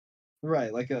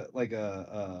 Right. Like a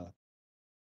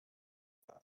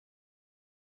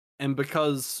And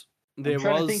because I'm there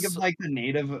trying to think of was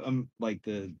like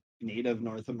the native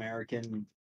North American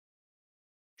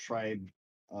tribe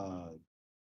uh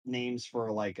names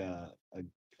for like a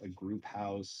group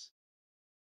house.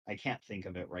 I can't think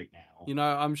of it right now.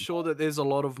 I'm sure that there's a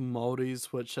lot of Māoris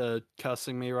which are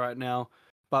cussing me right now,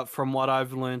 but from what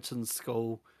I've learnt in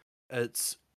school,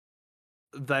 it's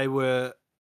they were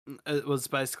it was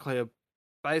basically a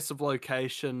base of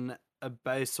location, a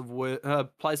base of a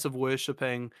place of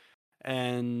worshipping,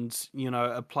 and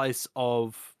a place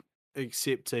of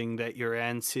accepting that your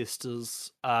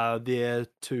ancestors are there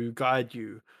to guide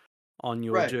you on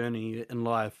your Right. journey in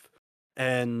life.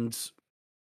 And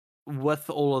with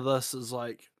all of this is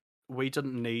like we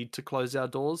didn't need to close our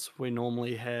doors. We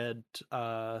normally had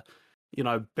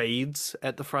beads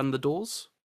at the front of the doors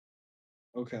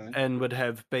Okay. and would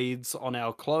have beads on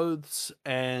our clothes,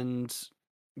 and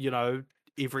you know,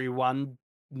 everyone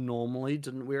normally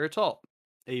didn't wear a top,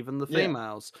 even the Yeah.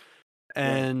 females. Right.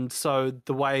 And so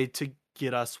the way to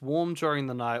get us warm during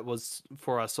the night was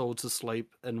for us all to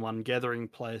sleep in one gathering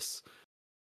place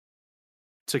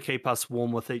to keep us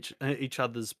warm with each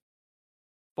other's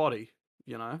body,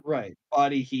 you know? Right.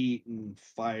 Body heat and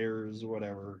fires,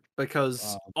 whatever.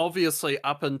 Because obviously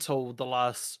up until the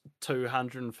last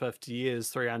 250 years,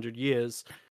 300 years,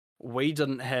 we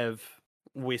didn't have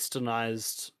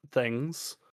westernized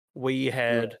things. We Right.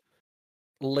 had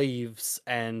leaves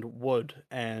and wood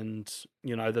and,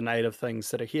 the native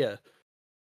things that are here.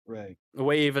 Right.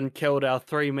 We even killed our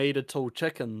 3 meter tall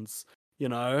chickens, you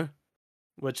know,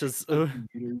 which is Fucking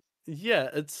beaters. yeah,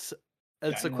 it's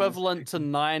Giant ass equivalent to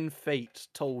chicken. 9 feet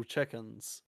tall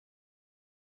chickens.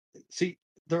 See,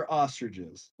 they're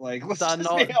ostriches. Like, let's They're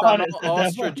just be not they're not honest at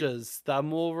that point. ostriches. They're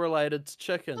more related to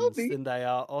They'll chickens be. than they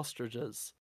are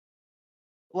ostriches.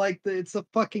 Like, it's a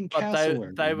fucking But they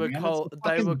cassowary, they were man. It's a called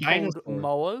they were fucking called dinosaur.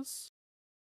 moas.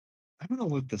 I'm gonna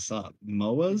look this up.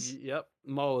 Moas? Yep,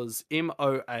 moas,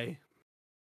 MOA.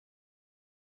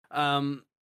 Um,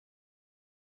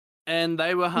 and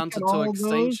they were Look at hunted to all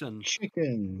those extinction.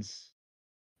 chickens.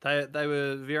 They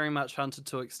were very much hunted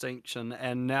to extinction,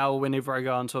 and now whenever I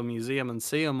go into a museum and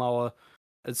see a moa,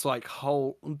 it's like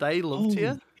whole they lived Holy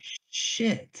here.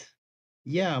 shit.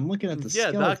 Yeah, I'm looking at the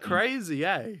Yeah, they're skeleton. crazy,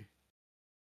 eh?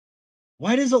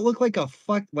 Why does it look like a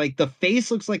like the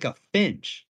face looks like a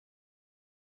finch?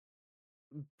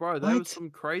 Bro, they were What? some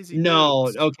crazy No,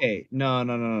 dudes. okay. No,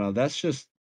 no, no, no, no. That's just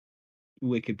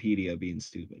Wikipedia being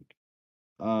stupid.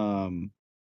 Um,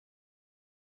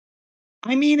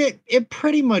 I mean it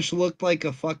pretty much looked like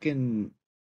a fucking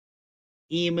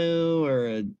emu or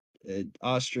a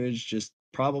ostrich, just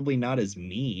probably not as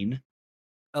mean.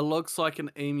 It looks like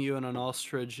an emu and an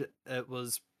ostrich. It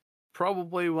was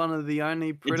probably one of the only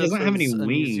It doesn't have any predators in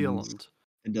New wings. Zealand.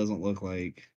 It doesn't look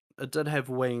like. It did have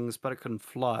wings, but it couldn't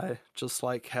fly, just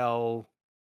like how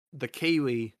the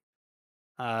kiwi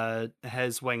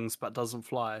has wings but doesn't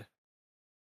fly.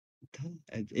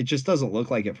 It just doesn't look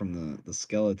like it from the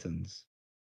skeletons.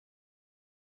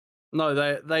 No,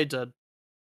 they did.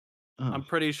 Oh, I'm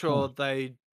pretty huh. sure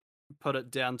they put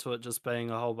it down to it just being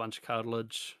a whole bunch of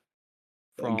cartilage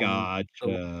from the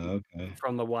Gotcha. Okay.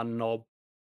 from the one knob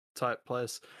type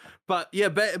place. But yeah,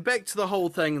 back to the whole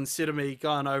thing. Instead of me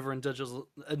going over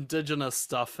indigenous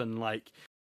stuff and like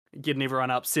getting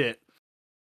everyone upset,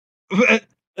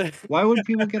 Why would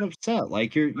people get upset?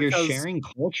 Like, you're because sharing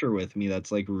culture with me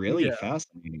that's, like, really yeah,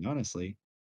 fascinating, honestly.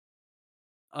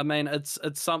 I mean it's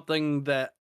something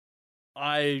that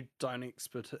I don't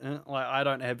like I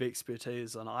don't have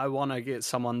expertise and I want to get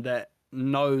someone that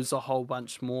knows a whole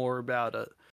bunch more about it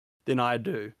than I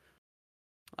do.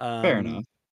 Fair enough. Um,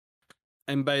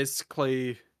 and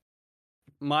basically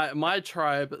my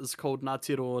tribe is called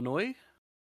Ngāti Ronui,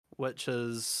 which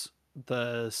is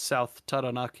the South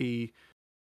Taranaki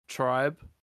tribe.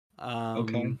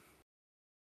 Okay. Um,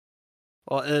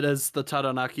 well, it is the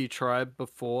Taranaki tribe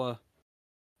before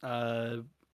uh,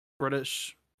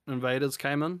 British invaders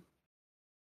came in,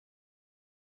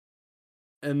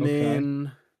 and Okay.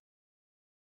 then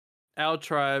our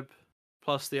tribe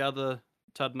plus the other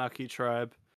Taranaki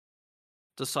tribe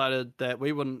decided that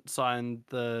we wouldn't sign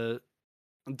the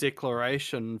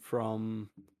declaration from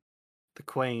the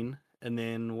Queen, and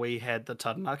then we had the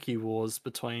Taranaki Wars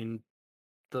between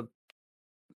the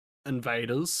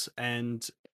invaders and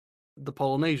the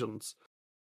Polynesians.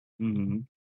 Mhm.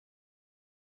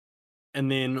 And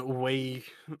then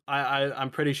I'm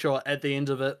pretty sure at the end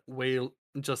of it, we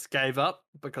just gave up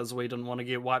because we didn't want to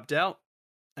get wiped out,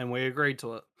 and we agreed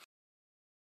to it.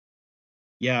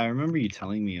 Yeah, I remember you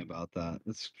telling me about that.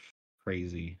 That's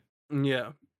crazy.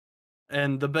 Yeah.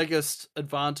 And the biggest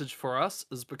advantage for us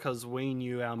is because we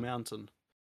knew our mountain.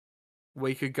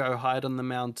 We could go hide in the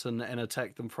mountain and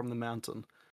attack them from the mountain.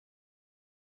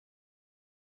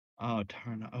 Oh,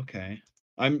 turn okay.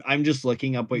 I'm just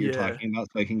looking up what you're Yeah. talking about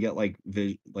so I can get, like,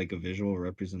 like, a visual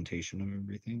representation of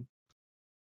everything.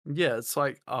 Yeah, it's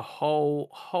like a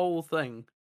whole thing.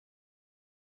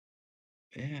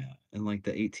 Yeah, in, like,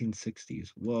 the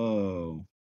 1860s. Whoa.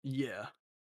 Yeah.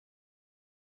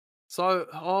 So,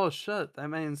 oh shit, that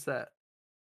means that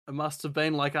it must have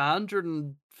been like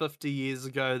 150 years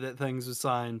ago that things were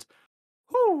signed.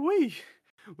 Whoo wee.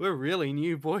 We're really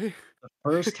new, boy. The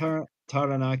first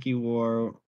Taranaki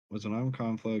War was an armed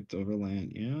conflict over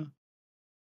land, yeah,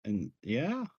 and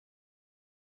yeah,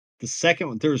 The second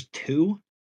one, there was 2,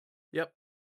 Yep.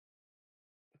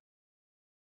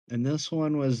 and this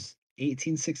one was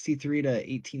 1863 to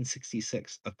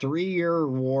 1866, a 3-year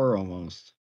war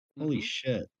almost. Holy Hmm.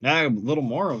 shit. Nah, a little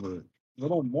more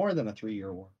little more than a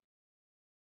 3-year war.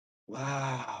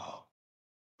 Wow.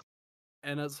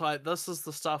 And it's like this is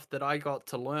the stuff that I got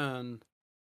to learn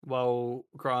while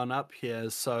growing up here.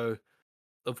 So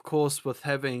of course, with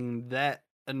having that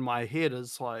in my head,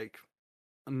 is like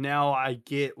now I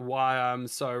get why I'm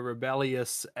so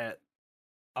rebellious at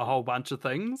a whole bunch of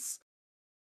things,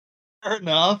 Fair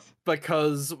enough.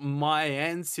 because my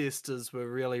ancestors were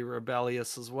really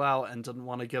rebellious as well and didn't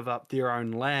want to give up their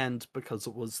own land because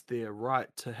it was their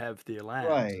right to have their land.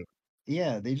 Right.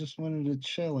 Yeah, they just wanted to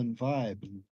chill and vibe,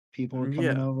 and people were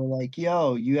coming Yeah. over like,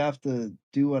 "Yo, you have to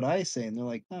do what I say," and they're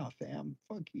like, "Nah, fam,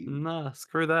 fuck you." Nah,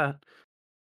 screw that.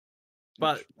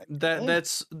 But Which I get it.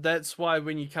 that's why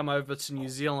when you come over to New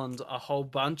Zealand, a whole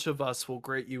bunch of us will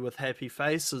greet you with happy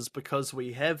faces because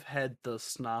we have had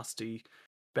this nasty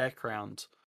background.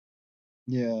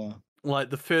 Yeah. Like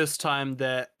the first time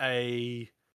that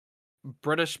a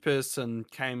British person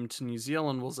came to New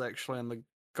Zealand was actually in the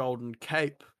Golden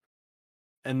Cape,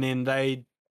 and then they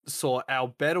saw our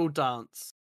battle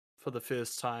dance for the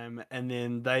first time, and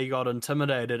then they got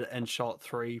intimidated and shot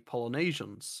 3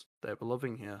 Polynesians that were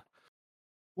living here.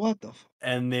 What the f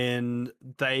And then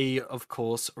they, of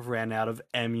course, ran out of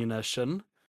ammunition,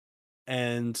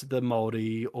 and the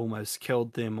Māori almost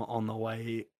killed them on the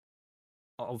way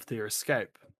of their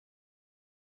escape.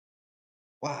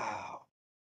 wow.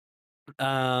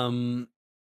 Um,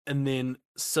 and then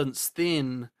since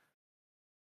then,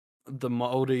 the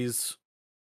Māoris,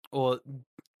 or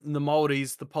the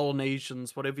Māoris, the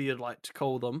Polynesians, whatever you'd like to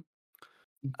call them,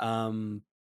 um,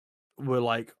 were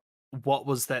like, "What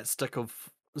was that stick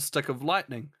of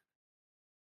lightning?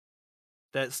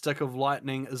 That stick of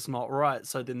lightning is not right."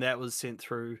 So then that was sent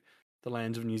through the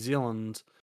land of New Zealand,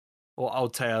 or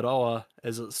Aotearoa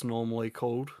as it's normally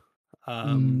called.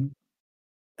 Um, Mhm.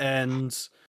 and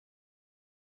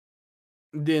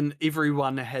then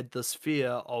everyone had this fear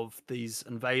of these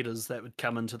invaders that would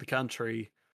come into the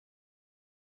country,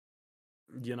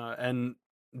 and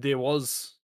there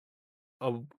was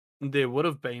a there would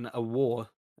have been a war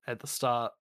at the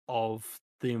start of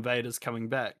the invaders coming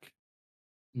back,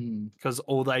 Mhm. because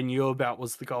all they knew about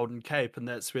was the Golden Cape, and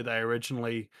that's where they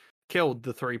originally killed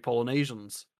the 3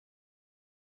 Polynesians.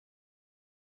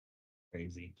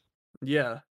 Crazy.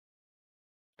 Yeah.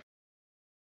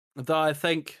 Though I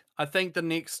think the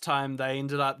next time they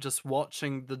ended up just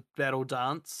watching the battle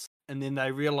dance, and then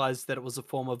they realized that it was a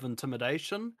form of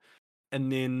intimidation,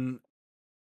 and then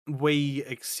we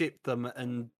accept them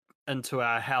into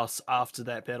our house after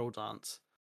that battle dance.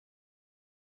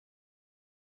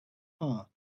 Huh.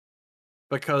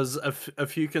 Because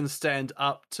if you can stand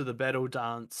up to the battle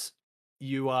dance,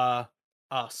 you are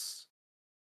us.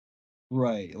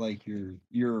 Right, like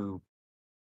you're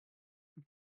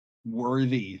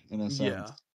worthy in a Yeah.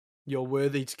 sense. You're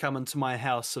worthy to come into my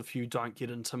house if you don't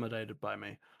get intimidated by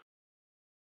me.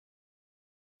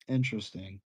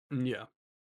 Interesting. Yeah.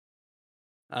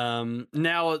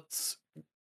 Now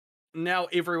now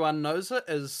everyone knows it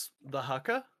as the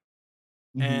haka,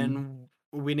 Mhm. and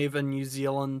whenever New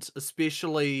Zealand,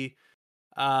 especially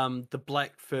the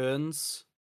Black Ferns,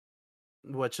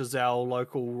 which is our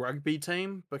local rugby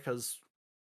team, because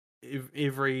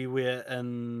everywhere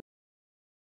in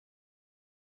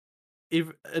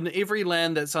every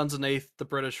land that's underneath the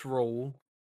British rule,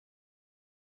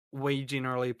 we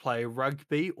generally play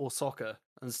rugby or soccer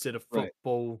instead of Right.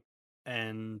 football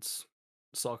and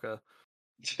soccer.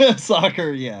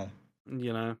 Soccer, yeah.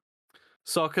 You know,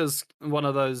 soccer's one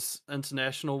of those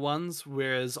international ones,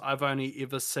 whereas I've only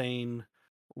ever seen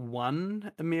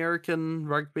one American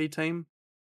rugby team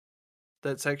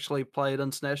that's actually played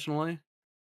internationally.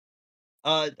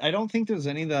 I don't think there's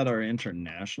any that are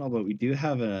international, but we do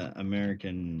have a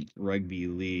American Rugby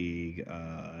League,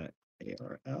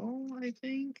 ARL, I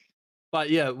think? But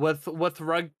yeah, with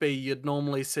rugby, you'd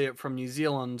normally see it from New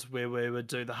Zealand, where we would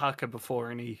do the haka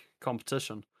before any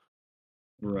competition,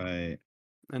 Right.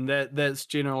 and that's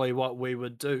generally what we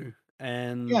would do.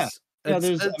 And Yeah. Yeah,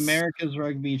 there's it's America's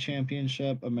Rugby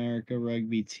Championship, America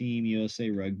Rugby Team,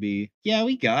 USA Rugby. Yeah,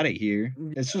 we got it here.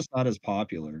 It's just not as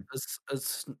popular.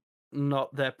 it's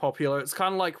not that popular. It's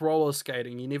kind of like roller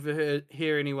skating. You never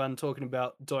hear anyone talking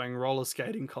about doing roller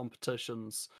skating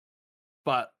competitions,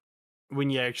 but when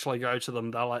you actually go to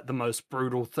them, they're like the most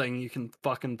brutal thing you can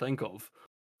fucking think of.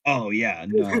 Oh, yeah,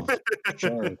 no. For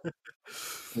sure.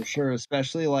 For sure,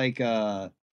 especially like,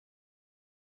 what's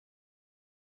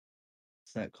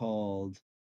that called?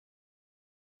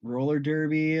 roller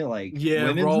derby, like Yeah,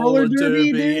 women's roller roller derby,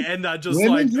 derby, dude. and they're just like,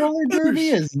 Women's roller derby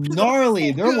 "Boosh, is get the gnarly.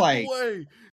 fuck out the way!"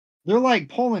 They're like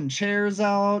pulling chairs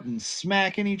out and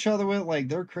smacking each other with, like,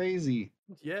 they're crazy.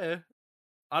 Yeah,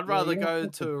 I'd Yeah, rather you don't go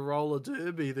have to to a roller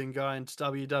derby than go into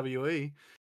WWE.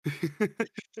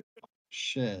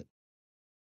 shit.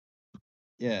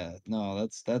 Yeah, no,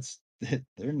 that's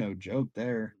they're no joke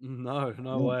there. No, They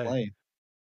no don't way. play.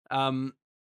 Um,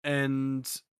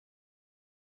 and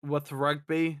with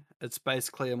rugby, it's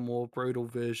basically a more brutal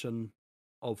version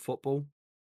of football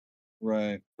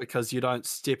Right. because you don't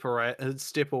step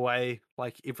away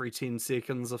like every 10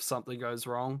 seconds if something goes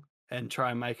wrong and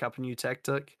try and make up a new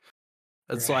tactic.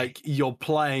 It's Right. like you're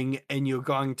playing and you're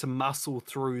going to muscle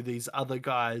through these other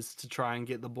guys to try and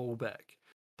get the ball back.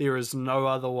 There is no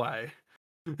other way.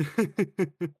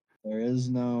 There is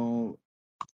no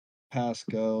pass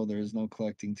go, there is no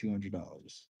collecting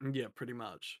 $200. Yeah, pretty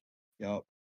much. Yep,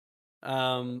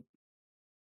 Um,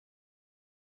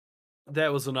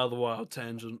 that was another wild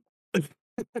tangent.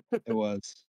 it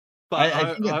was. But I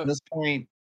I, think at I this point,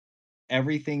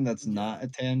 everything that's yeah, not a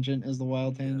tangent is the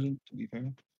wild yeah, tangent, to be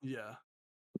fair. yeah.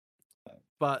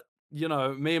 But you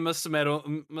know, me and Mr. Metal,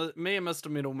 me and Mr.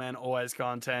 Metalman always go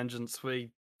on tangents.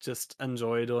 We just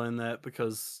enjoy doing that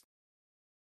because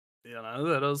you know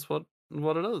that is what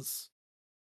it is.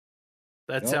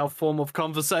 That's Yep, our form of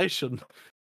conversation.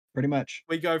 pretty much.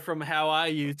 We go from "How are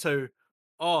you?" to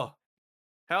 "Oh,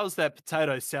 how was that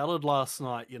potato salad last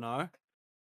night?" You know,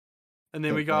 and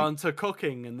then we To, go like, into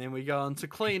cooking, and then we go into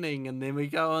cleaning, and then we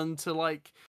go into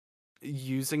like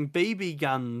using BB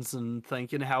guns and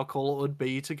thinking how cool it would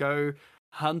be to go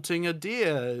hunting a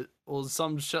deer or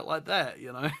some shit like that,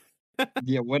 you know?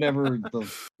 yeah, whatever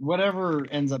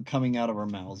ends up coming out of our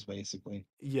mouths, basically.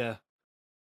 Yeah.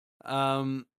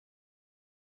 Um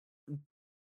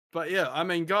but yeah, I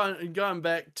mean going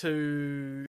back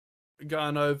to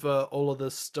going over all of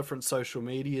this different social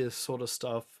media sort of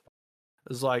stuff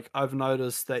is like I've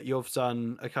noticed that you've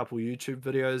done a couple YouTube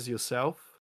videos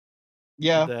yourself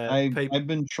Yeah, that I people I've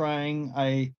been trying.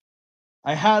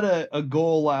 I had a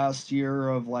goal last year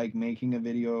of, like, making a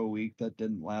video a week that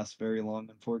didn't last very long,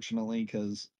 unfortunately,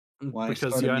 because when I because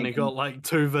you started only making got like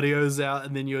two videos out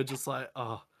and then you're just like,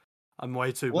 "Oh, I'm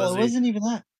way too well, it busy." wasn't even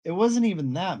that. It wasn't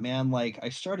even that, man, like, I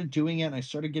started doing it, and I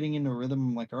started getting into a rhythm,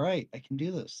 I'm like, "Alright, I can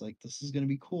do this, like, this is gonna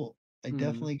be cool. I Mm.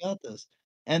 definitely got this."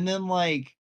 And then,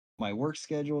 like, my work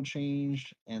schedule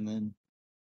changed, and then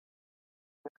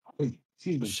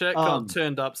excuse me, Shit got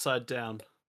turned upside down.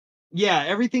 yeah,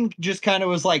 everything just kinda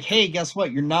was like, "Hey, guess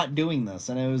what? You're not doing this,"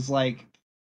 and it was like,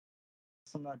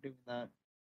 "I'm not doing that,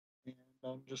 and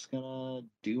I'm just gonna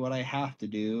do what I have to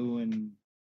do," and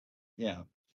yeah,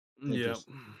 it Yeah, just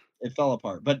it fell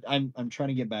apart, but I'm trying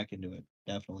to get back into it,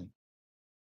 definitely.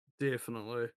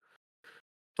 definitely.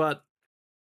 But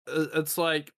it's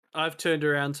like I've turned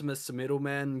around to Mr.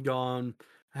 Middleman and gone,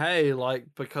 hey, like,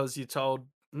 because you told,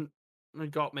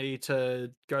 got me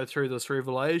to go through this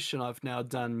revelation, I've now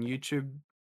done YouTube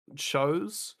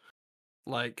shows.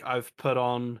 Like, I've put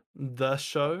on the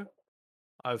show,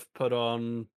 I've put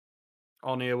on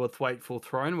air with Wakeful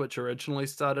Throne, which originally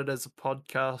started as a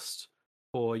podcast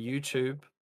for YouTube,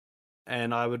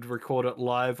 and I would record it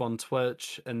live on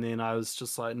Twitch, and then I was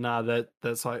just like, nah,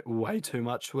 that's like way too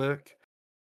much work.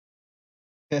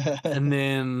 And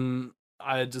then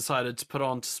I decided to put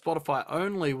on to Spotify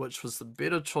only, which was the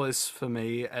better choice for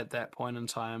me at that point in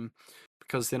time,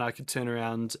 because then I could turn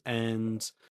around and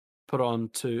put on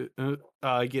to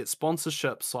get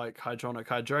sponsorships like Hydronic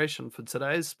Hydration for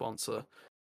today's sponsor.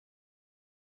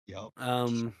 Yep,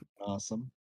 Um,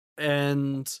 awesome.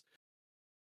 and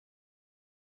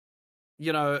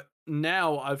you know,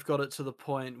 now I've got it to the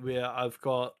point where I've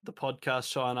got the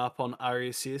podcast showing up on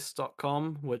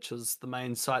rss.com, which is the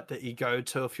main site that you go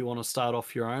to if you want to start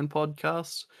off your own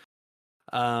podcast.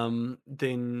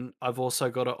 Then I've also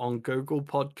got it on Google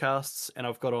Podcasts and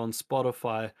I've got it on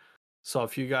Spotify. So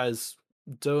if you guys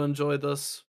do enjoy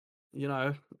this, you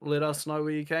know, let us know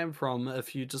where you came from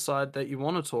if you decide that you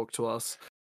want to talk to us.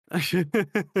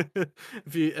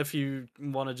 If you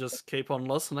want to just keep on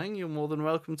listening, you're more than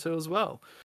welcome to as well.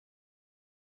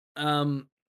 Um,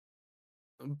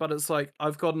 but it's like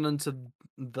I've gotten into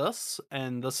this,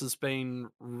 and this has been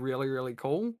really, really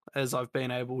cool as I've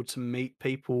been able to meet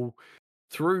people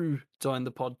through doing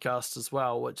the podcast as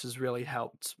well, which has really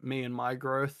helped me in my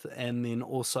growth, and then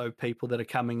also people that are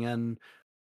coming in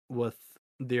with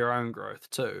their own growth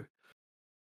too.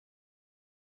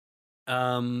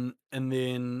 And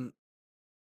then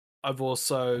I've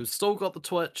also still got the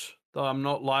Twitch, though I'm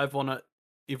not live on it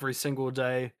every single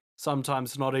day,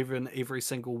 sometimes not even every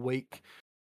single week.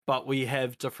 but we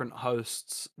have different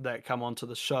hosts that come onto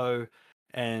the show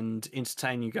and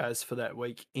entertain you guys for that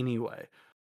week anyway.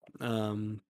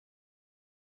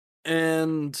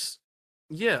 And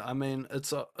yeah, I mean,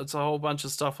 it's a whole bunch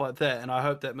of stuff like that, and I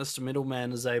hope that Mr.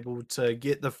 Middleman is able to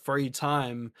get the free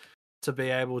time to be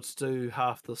able to do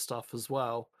half the stuff as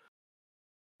well.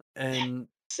 And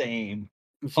Same.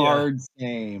 yeah, Hard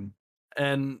same.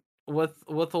 and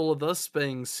with all of this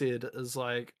being said, is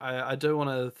like I do want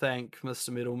to thank Mr.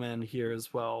 Middleman here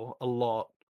as well a lot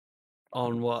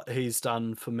on what he's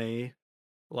done for me.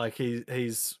 Like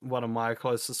he's one of my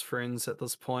closest friends at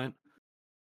this point,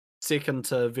 second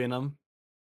to Venom,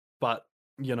 but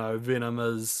Venom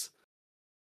is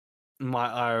my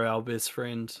IRL best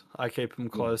friend. I keep him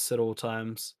Yeah. close at all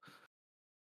times.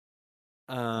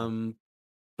 Uh, Um,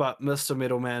 but Mr.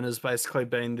 Middleman has basically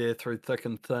been there through thick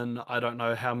and thin. I don't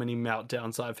know how many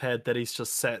meltdowns I've had that he's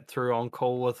just sat through on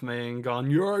call with me and gone,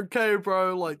 "You're okay,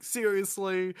 bro. Like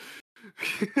seriously."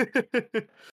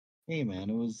 Hey man,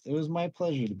 it was my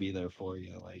pleasure to be there for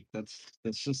you. Like that's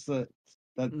just that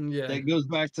Yeah, that goes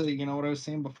back to what I was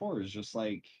saying before, is just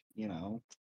like,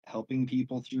 helping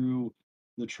people through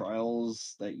the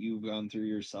trials that you've gone through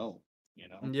yourself, you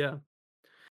know? yeah.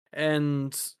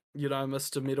 And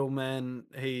Mr. Middleman,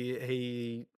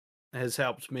 he has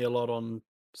helped me a lot on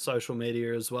social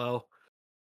media as well.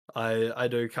 I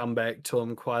do come back to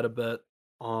him quite a bit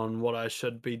on what I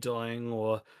should be doing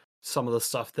or some of the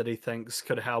stuff that he thinks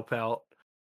could help out.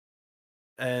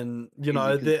 And Crazy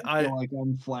because the I I feel like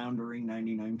I'm floundering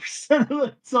 99% of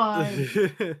the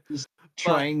time, just but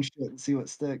trying shit and see what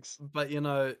sticks.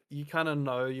 you kind of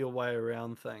know your way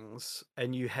around things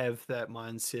and you have that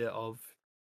mindset of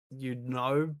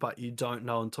but you don't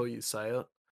know until you say it.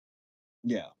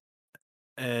 Yeah.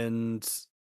 And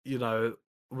you know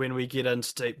when we get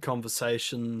into deep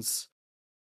conversations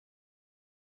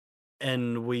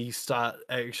and we start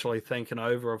actually thinking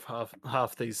over of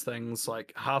half these things,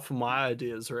 like half of my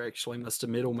ideas are actually Mr.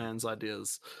 Middleman's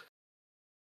ideas.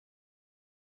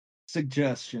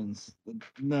 Suggestions,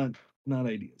 not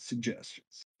ideas,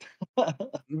 suggestions.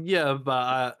 Yeah,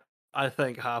 but I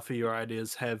think half of your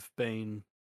ideas have been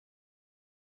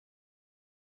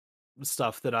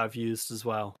stuff that I've used as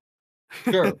well.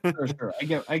 Sure, sure, sure.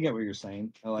 I get what you're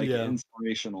saying. I like it, Yeah,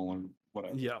 inspirational and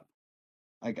whatever. yeah.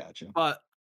 I got you. But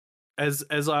as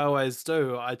I always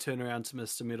do, I turn around to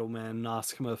Mr. Middleman and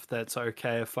ask him if that's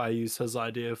okay if I use his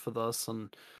idea for this,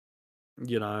 and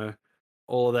you know,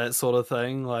 all of that sort of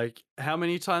thing. Like, how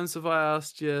many times have I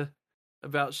asked you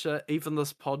about shit? Even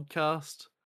this podcast.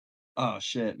 Oh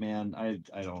shit, man. I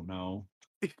don't know.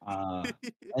 Uh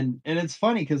and it's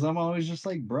funny because I'm always just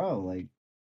like, bro, like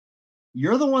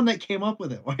you're the one that came up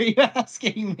with it. Why are you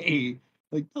asking me?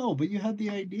 Like, no, but you had the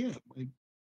idea. Like,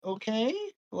 okay, Yeah,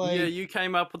 like you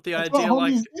came up with the that's what idea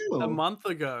like homies a do. month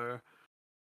ago.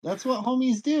 That's what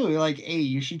homies do. You're like, hey,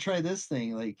 you should try this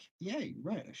thing. Like, yeah, you're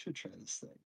right. I should try this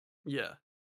thing. Yeah.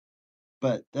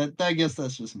 But that I guess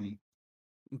that's just me.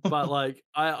 But like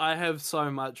I have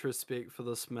so much respect for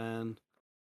this man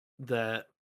that,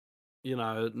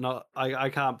 not I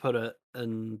can't put it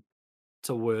into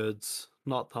words.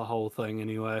 Not the whole thing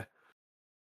anyway.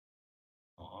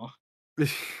 Aw, you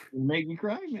make me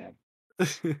cry, man.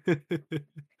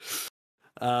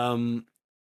 um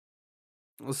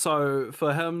so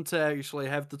for him to actually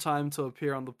have the time to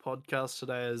appear on the podcast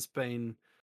today has been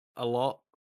a lot.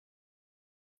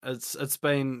 It's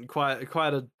been quite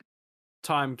a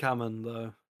time coming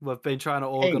though. We've been trying to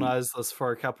Hey, organize this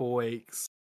for a couple weeks,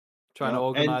 trying to yep,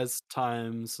 organize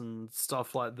times and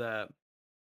stuff like that.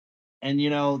 and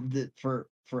that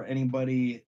for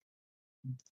anybody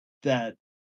that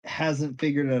hasn't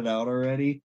figured it out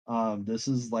already, this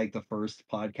is like the first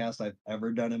podcast I've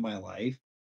ever done in my life.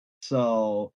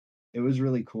 So it was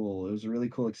really cool. It was a really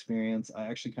cool experience. I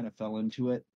actually kind of fell into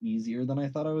it easier than I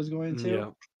thought I was going to. I Yeah.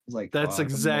 was like, That's fuck, I'm gonna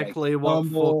like exactly what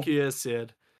stumble. Fauquier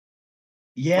said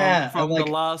Yeah, and from the like,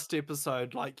 last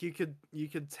episode. Like you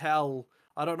could tell.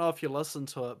 I don't know if you listened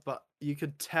to it, but you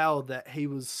could tell that he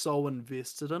was so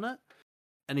invested in it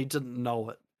and he didn't know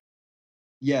it.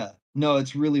 yeah, no,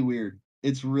 it's really weird.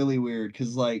 It's really weird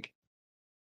because like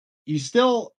you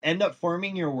still end up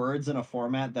forming your words in a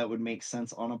format that would make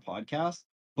sense on a podcast,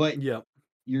 but Yeah.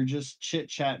 you're just chit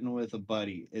chatting with a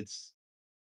buddy.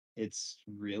 It's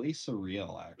really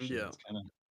surreal, actually. Yeah. It's kind of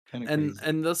And crazy.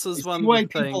 and this I is see one of the why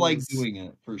people like things. doing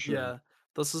it for sure. Yeah.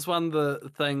 This is one of the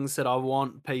things that I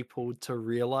want people to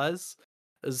realize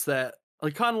is that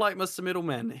kind of like Mr.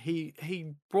 Middleman,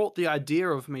 he brought the idea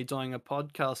of me doing a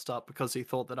podcast up because he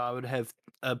thought that I would have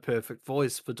a perfect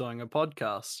voice for doing a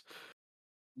podcast.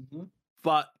 Mhm.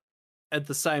 But at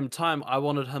the same time, I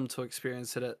wanted him to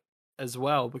experience it as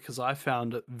well because I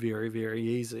found it very, very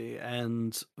easy.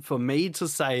 And for me to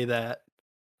say that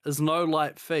is no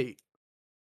light feat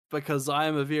because I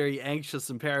am a very anxious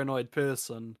and paranoid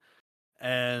person.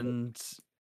 And,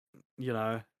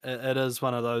 it is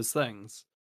one of those things.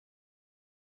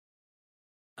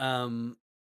 Um,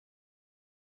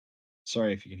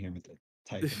 Sorry if you can hear me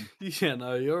typing. yeah,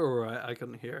 no, you're all right. I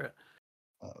couldn't hear it.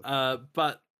 Okay.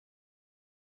 But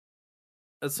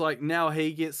it's like now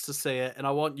he gets to see it, and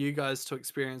I want you guys to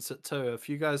experience it too. If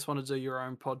you guys want to do your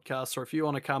own podcast, or if you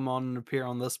want to come on and appear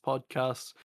on this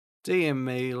podcast, DM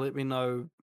me. Let me know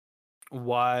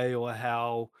why or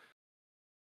how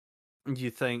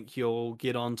you think you'll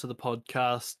get onto the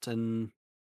podcast and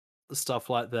stuff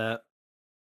like that.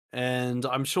 And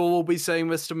I'm sure we'll be seeing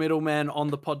Mr. Middleman on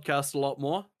the podcast a lot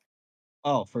more.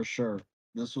 Oh, for sure.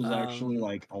 This was actually Um,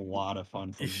 like a lot of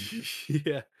fun for me.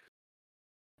 yeah.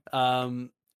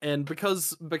 And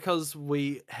because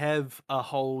we have a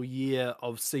whole year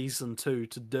of season 2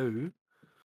 to do,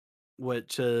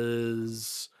 which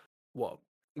is what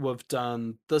we've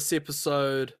done this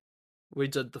episode, we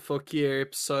did the Fukia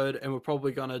episode, and we're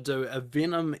probably gonna do a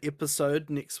Venom episode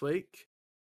next week.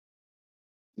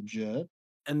 Legit.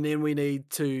 And then we need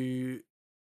to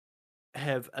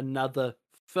have another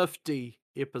 50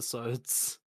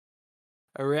 episodes.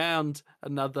 Around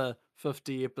another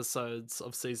 50 episodes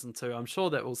of season 2. I'm sure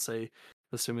that we'll see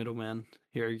Mr. Middleman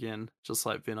here again, just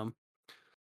like Venom.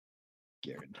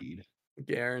 Guaranteed.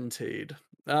 Guaranteed.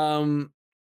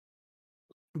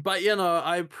 But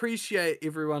I appreciate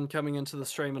everyone coming into the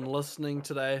stream and listening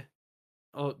today.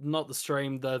 Oh, not the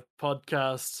stream, the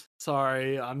podcast.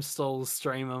 Sorry, I'm still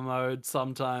streamer mode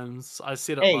sometimes. I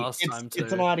said it Hey, last time it's an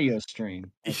too. audio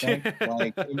stream, okay?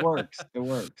 Like it works. It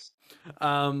works.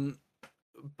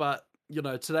 But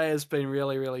today has been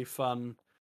really, really fun.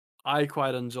 I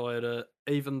quite enjoyed it,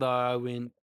 even though I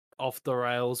went off the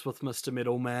rails with Mr.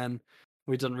 Middleman.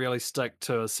 We didn't really stick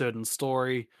to a certain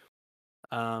story.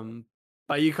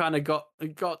 But you kind of got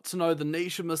to know the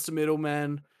niche of Mr.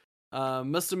 Middleman.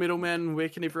 Mr. Middleman, where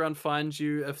can everyone find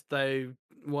you if they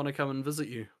want to come and visit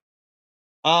you?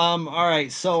 All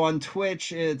right. So on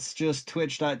Twitch, it's just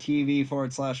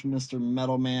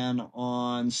twitch.tv/MrMetalMan.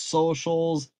 On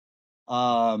socials,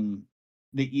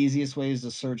 the easiest way is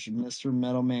to search Mr.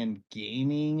 Metalman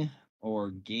Gaming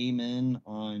or Gamin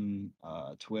on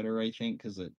Twitter, I think,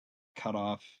 because it cut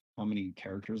off how many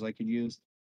characters I could use.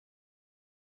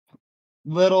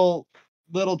 Little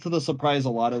to the surprise, a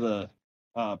lot of the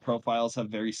profiles have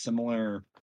very similar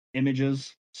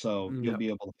images, so you'll Yeah. be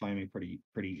able to find me pretty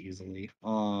easily.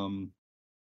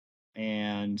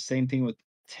 And same thing with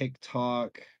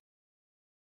TikTok.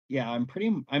 Yeah, I'm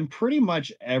pretty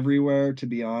much everywhere, to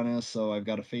be honest. So I've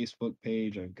got a Facebook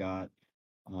page, I've got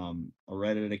a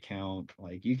Reddit account.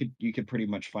 Like you could pretty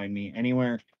much find me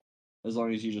anywhere as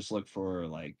long as you just look for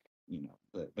like,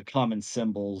 the common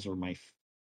symbols or my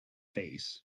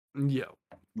face. Yeah.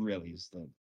 Really is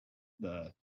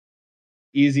the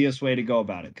easiest way to go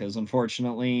about it, because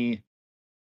unfortunately,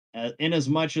 in as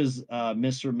much as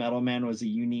Mr. Metalman was a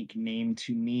unique name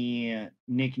to me,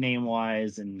 nickname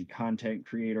wise and content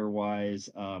creator wise,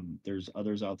 there's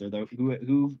others out there though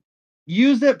who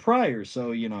used it prior.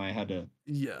 So I had to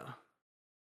Yeah.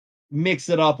 mix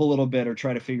it up a little bit or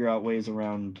try to figure out ways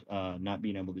around not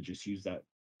being able to just use that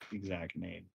exact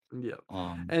name. Yeah.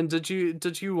 Um, And did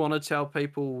you want to tell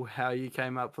people how you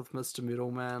came up with Mr.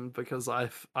 Middleman? Because I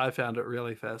found it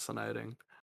really fascinating.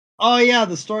 Oh yeah,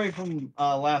 the story from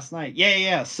last night.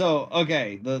 Yeah. So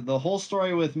okay, the whole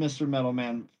story with Mr.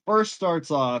 Metalman first starts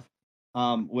off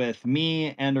with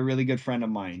me and a really good friend of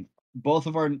mine. Both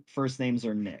of our first names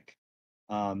are Nick.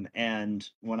 And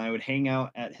when I would hang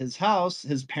out at his house,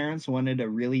 his parents wanted a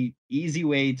really easy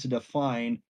way to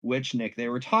define which Nick they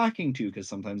were talking to, because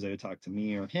sometimes they would talk to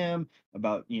me or him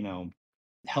about,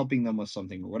 helping them with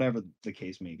something or whatever the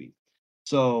case may be.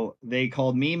 So they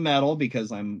called me metal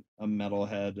because I'm a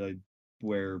metalhead. I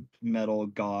wear metal,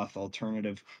 goth,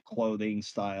 alternative clothing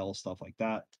style, stuff like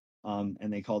that. And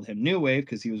they called him new wave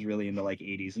because he was really into like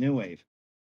 80s new wave.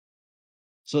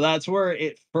 So that's where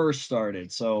it first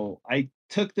started. So I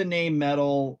took the name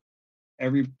metal.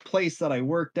 Every place that I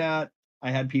worked at, I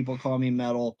had people call me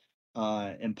metal.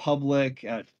 In public,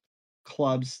 at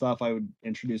club stuff, I would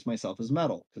introduce myself as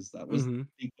metal because that was Mm-hmm.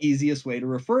 the easiest way to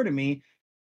refer to me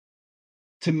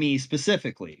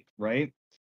specifically, right?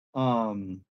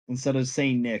 Instead of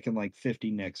saying Nick and like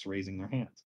 50 Nicks raising their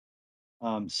hands.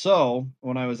 So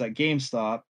when I was at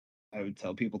GameStop, I would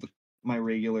tell people my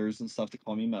regulars and stuff to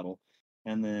call me Metal,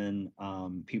 and then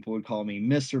people would call me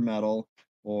Mr. Metal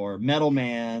or Metal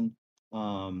Man.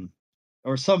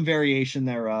 or some variation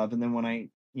thereof. And then when I,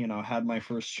 had my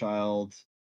first child,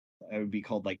 I would be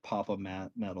called like Papa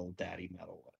Metal, Daddy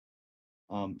Metal.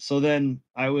 So then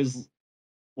I was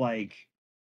like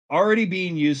already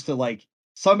being used to like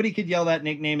somebody could yell that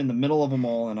nickname in the middle of them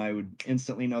all, and I would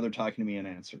instantly know they're talking to me and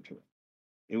answer to it.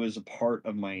 It was a part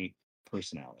of my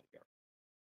personality.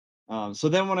 So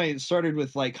then when I started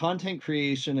with like content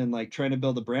creation and like trying to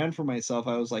build a brand for myself,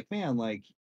 I was like, man, like,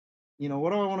 what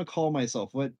do I want to call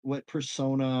myself? What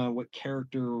persona, what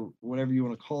character, whatever you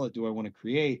want to call it, do I want to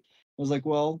create? I was like,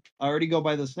 well, I already go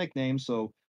by this nickname,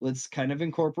 so let's kind of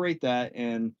incorporate that.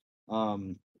 And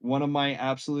one of my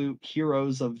absolute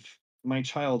heroes of my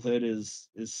childhood is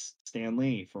Stan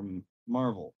Lee from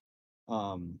Marvel.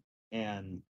 Um,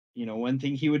 and one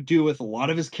thing he would do with a lot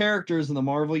of his characters in the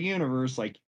Marvel universe,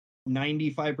 like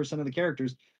 95% of the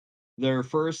characters, their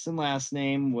first and last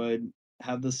name would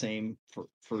have the same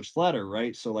first letter,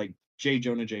 right? So like J.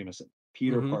 Jonah Jameson,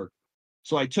 Peter Mm-hmm. Parker.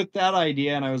 So I took that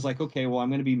idea and I was like, okay, well, I'm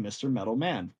going to be Mr. Metal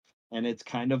Man. And it's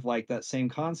kind of like that same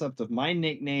concept of my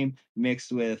nickname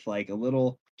mixed with like a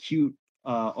little cute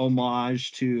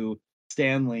homage to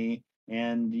Stanley.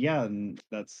 And yeah, and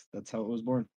that's how it was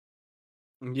born.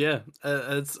 Yeah,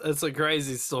 it's a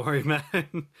crazy story, man.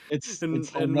 It's And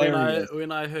when I hilarious.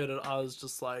 when I heard it, I was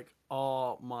just like,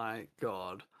 oh my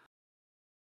god.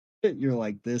 You're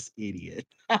like this idiot.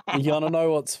 You wanna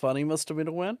know what's funny, Mr.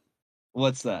 Middleman?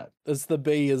 What's that? Is the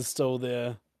bee is still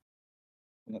there.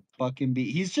 That fucking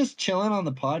beat. He's just chilling on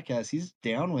the podcast. He's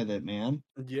down with it, man.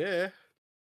 Yeah.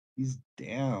 He's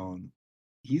down.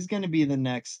 He's gonna be the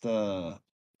next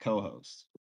co-host.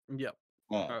 Yep.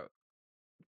 Uh, Oh.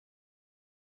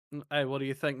 Hey, what do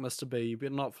you think, Mr. B? You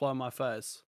better not fly my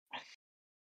face.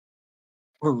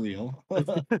 for real.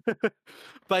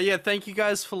 But yeah, thank you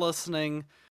guys for listening.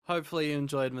 Hopefully you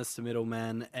enjoyed Mr.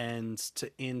 Middleman. And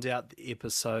to end out the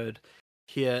episode,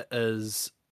 here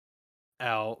is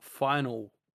our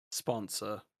final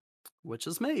sponsor, which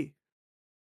is me.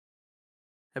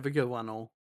 Have a good one,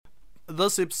 all.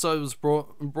 This episode was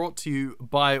brought to you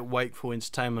by Wakeful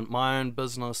Entertainment, my own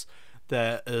business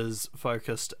that is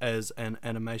focused as an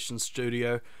animation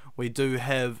studio. We do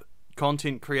have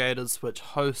content creators which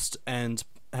host and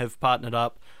have partnered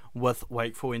up with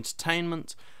Wakeful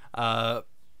Entertainment,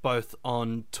 both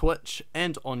on Twitch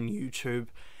and on YouTube,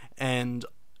 and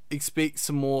expect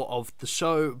some more of the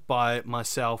show by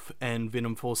myself and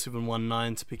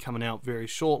Venom4719 to be coming out very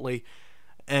shortly.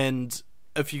 And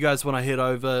if you guys want to head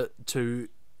over to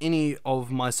any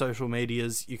of my social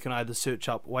medias, you can either search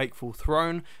up Wakeful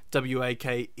Throne,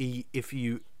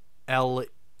 WakefulThrone,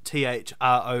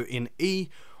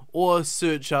 or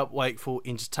search up Wakeful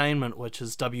Entertainment, which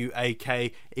is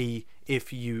WAKEFUL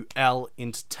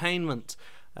Entertainment.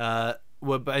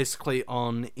 We're basically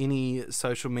on any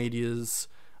social medias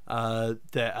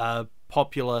that are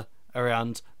popular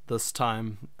around this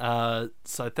time.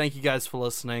 So thank you guys for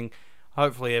listening.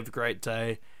 Hopefully you have a great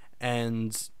day,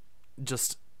 and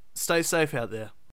just stay safe out there.